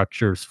power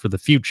structures for the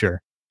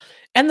future.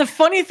 And the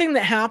funny thing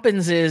that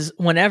happens is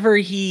whenever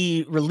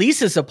he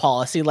releases a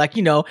policy, like,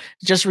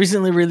 just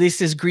recently released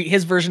his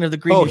version of the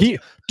Green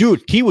New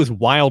he was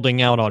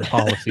wilding out on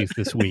policies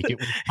this week. It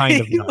was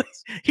kind of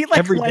nuts.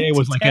 Every day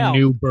was like a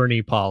new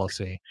Bernie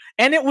policy.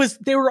 And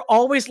they were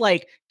always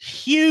like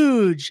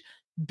huge,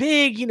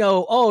 big,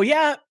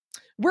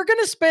 we're going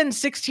to spend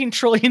 $16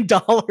 trillion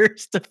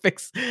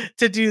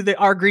to do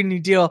our Green New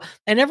Deal.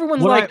 And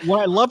everyone's what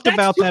I loved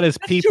about that is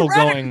people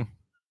going,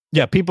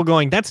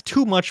 that's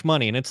too much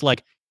money. And it's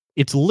like,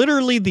 it's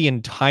literally the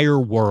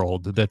entire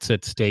world that's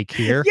at stake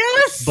here.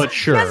 Yes. But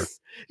sure.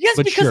 Yes,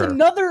 because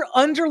another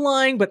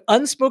underlying but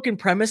unspoken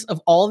premise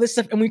of all this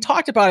stuff, and we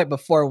talked about it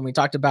before when we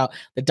talked about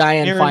the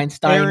Dianne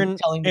Feinstein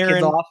telling the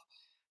kids off.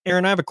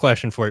 Aaron, I have a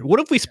question for you. What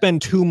if we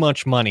spend too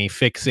much money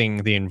fixing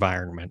the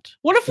environment?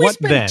 What if we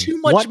spend too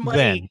much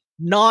money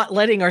not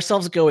letting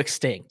ourselves go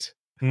extinct?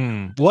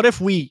 What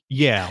if we,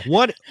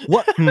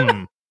 what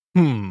then?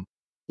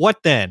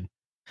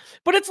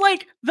 But it's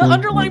like the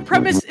underlying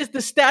premise is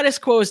the status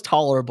quo is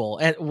tolerable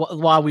and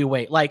while we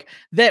wait, like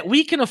that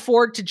we can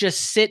afford to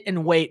just sit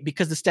and wait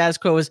because the status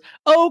quo is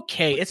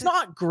okay. It's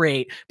not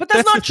great, but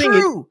that's not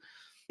true.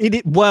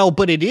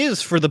 But it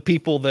is for the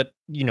people that,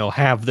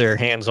 have their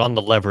hands on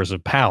the levers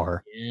of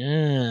power.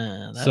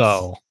 Yeah.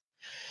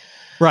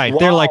 Right. Wow.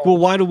 They're like, well,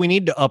 why do we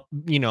need to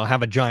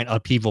have a giant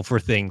upheaval for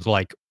things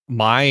like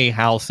my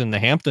house in the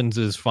Hamptons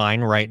is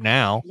fine right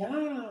now.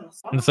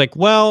 And it's like,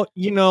 well,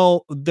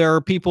 there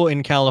are people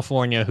in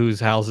California whose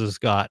houses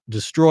got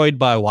destroyed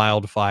by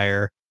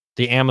wildfire.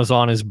 The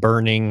Amazon is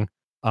burning.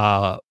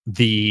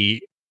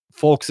 The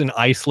folks in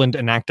Iceland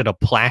enacted a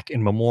plaque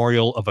in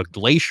memorial of a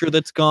glacier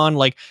that's gone.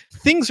 Like,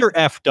 things are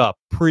effed up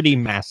pretty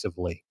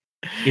massively.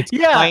 It's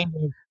kind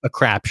of a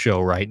crap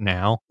show right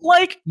now.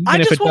 Like,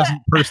 even if it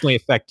doesn't personally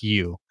affect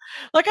you.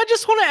 Like, I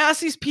just want to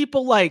ask these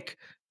people, like,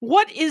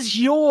 what is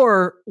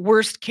your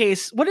worst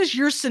case? What is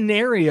your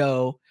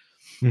scenario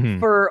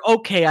for,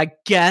 okay, I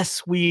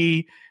guess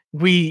we've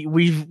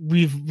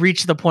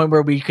reached the point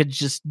where we could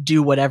just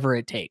do whatever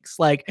it takes.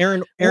 Like,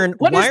 Aaron,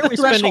 why are we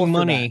spending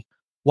money?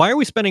 Why are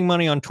we spending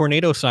money on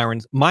tornado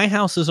sirens? My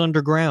house is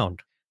underground.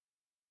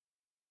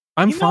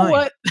 I'm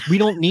fine. We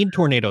don't need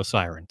tornado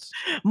sirens.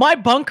 My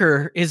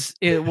bunker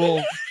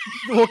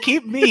will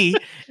keep me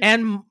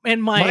and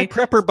my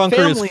prepper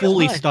bunker is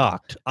fully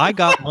stocked. I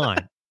got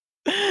mine.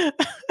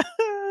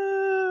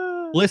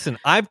 Listen,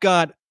 I've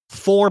got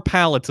 4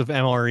 pallets of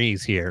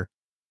MREs here.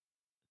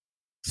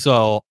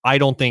 So I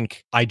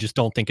just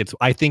don't think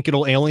I think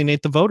it'll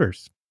alienate the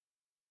voters.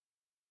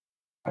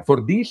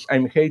 For this,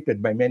 I'm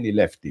hated by many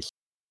leftists.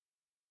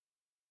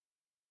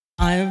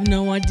 I have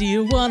no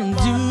idea what I'm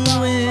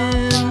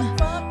doing.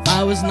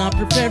 I was not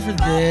prepared for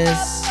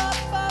this.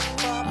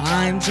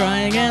 I'm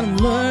trying and I'm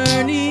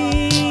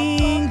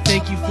learning.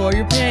 Thank you for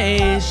your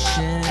patience.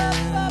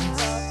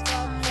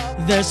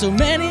 There's so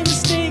many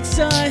mistakes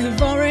I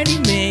have already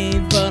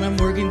made, but I'm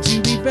working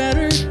to be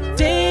better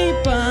day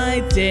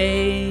by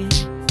day.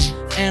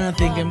 And I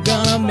think I'm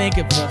gonna make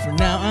it, but for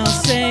now I'll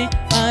say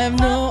I have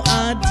no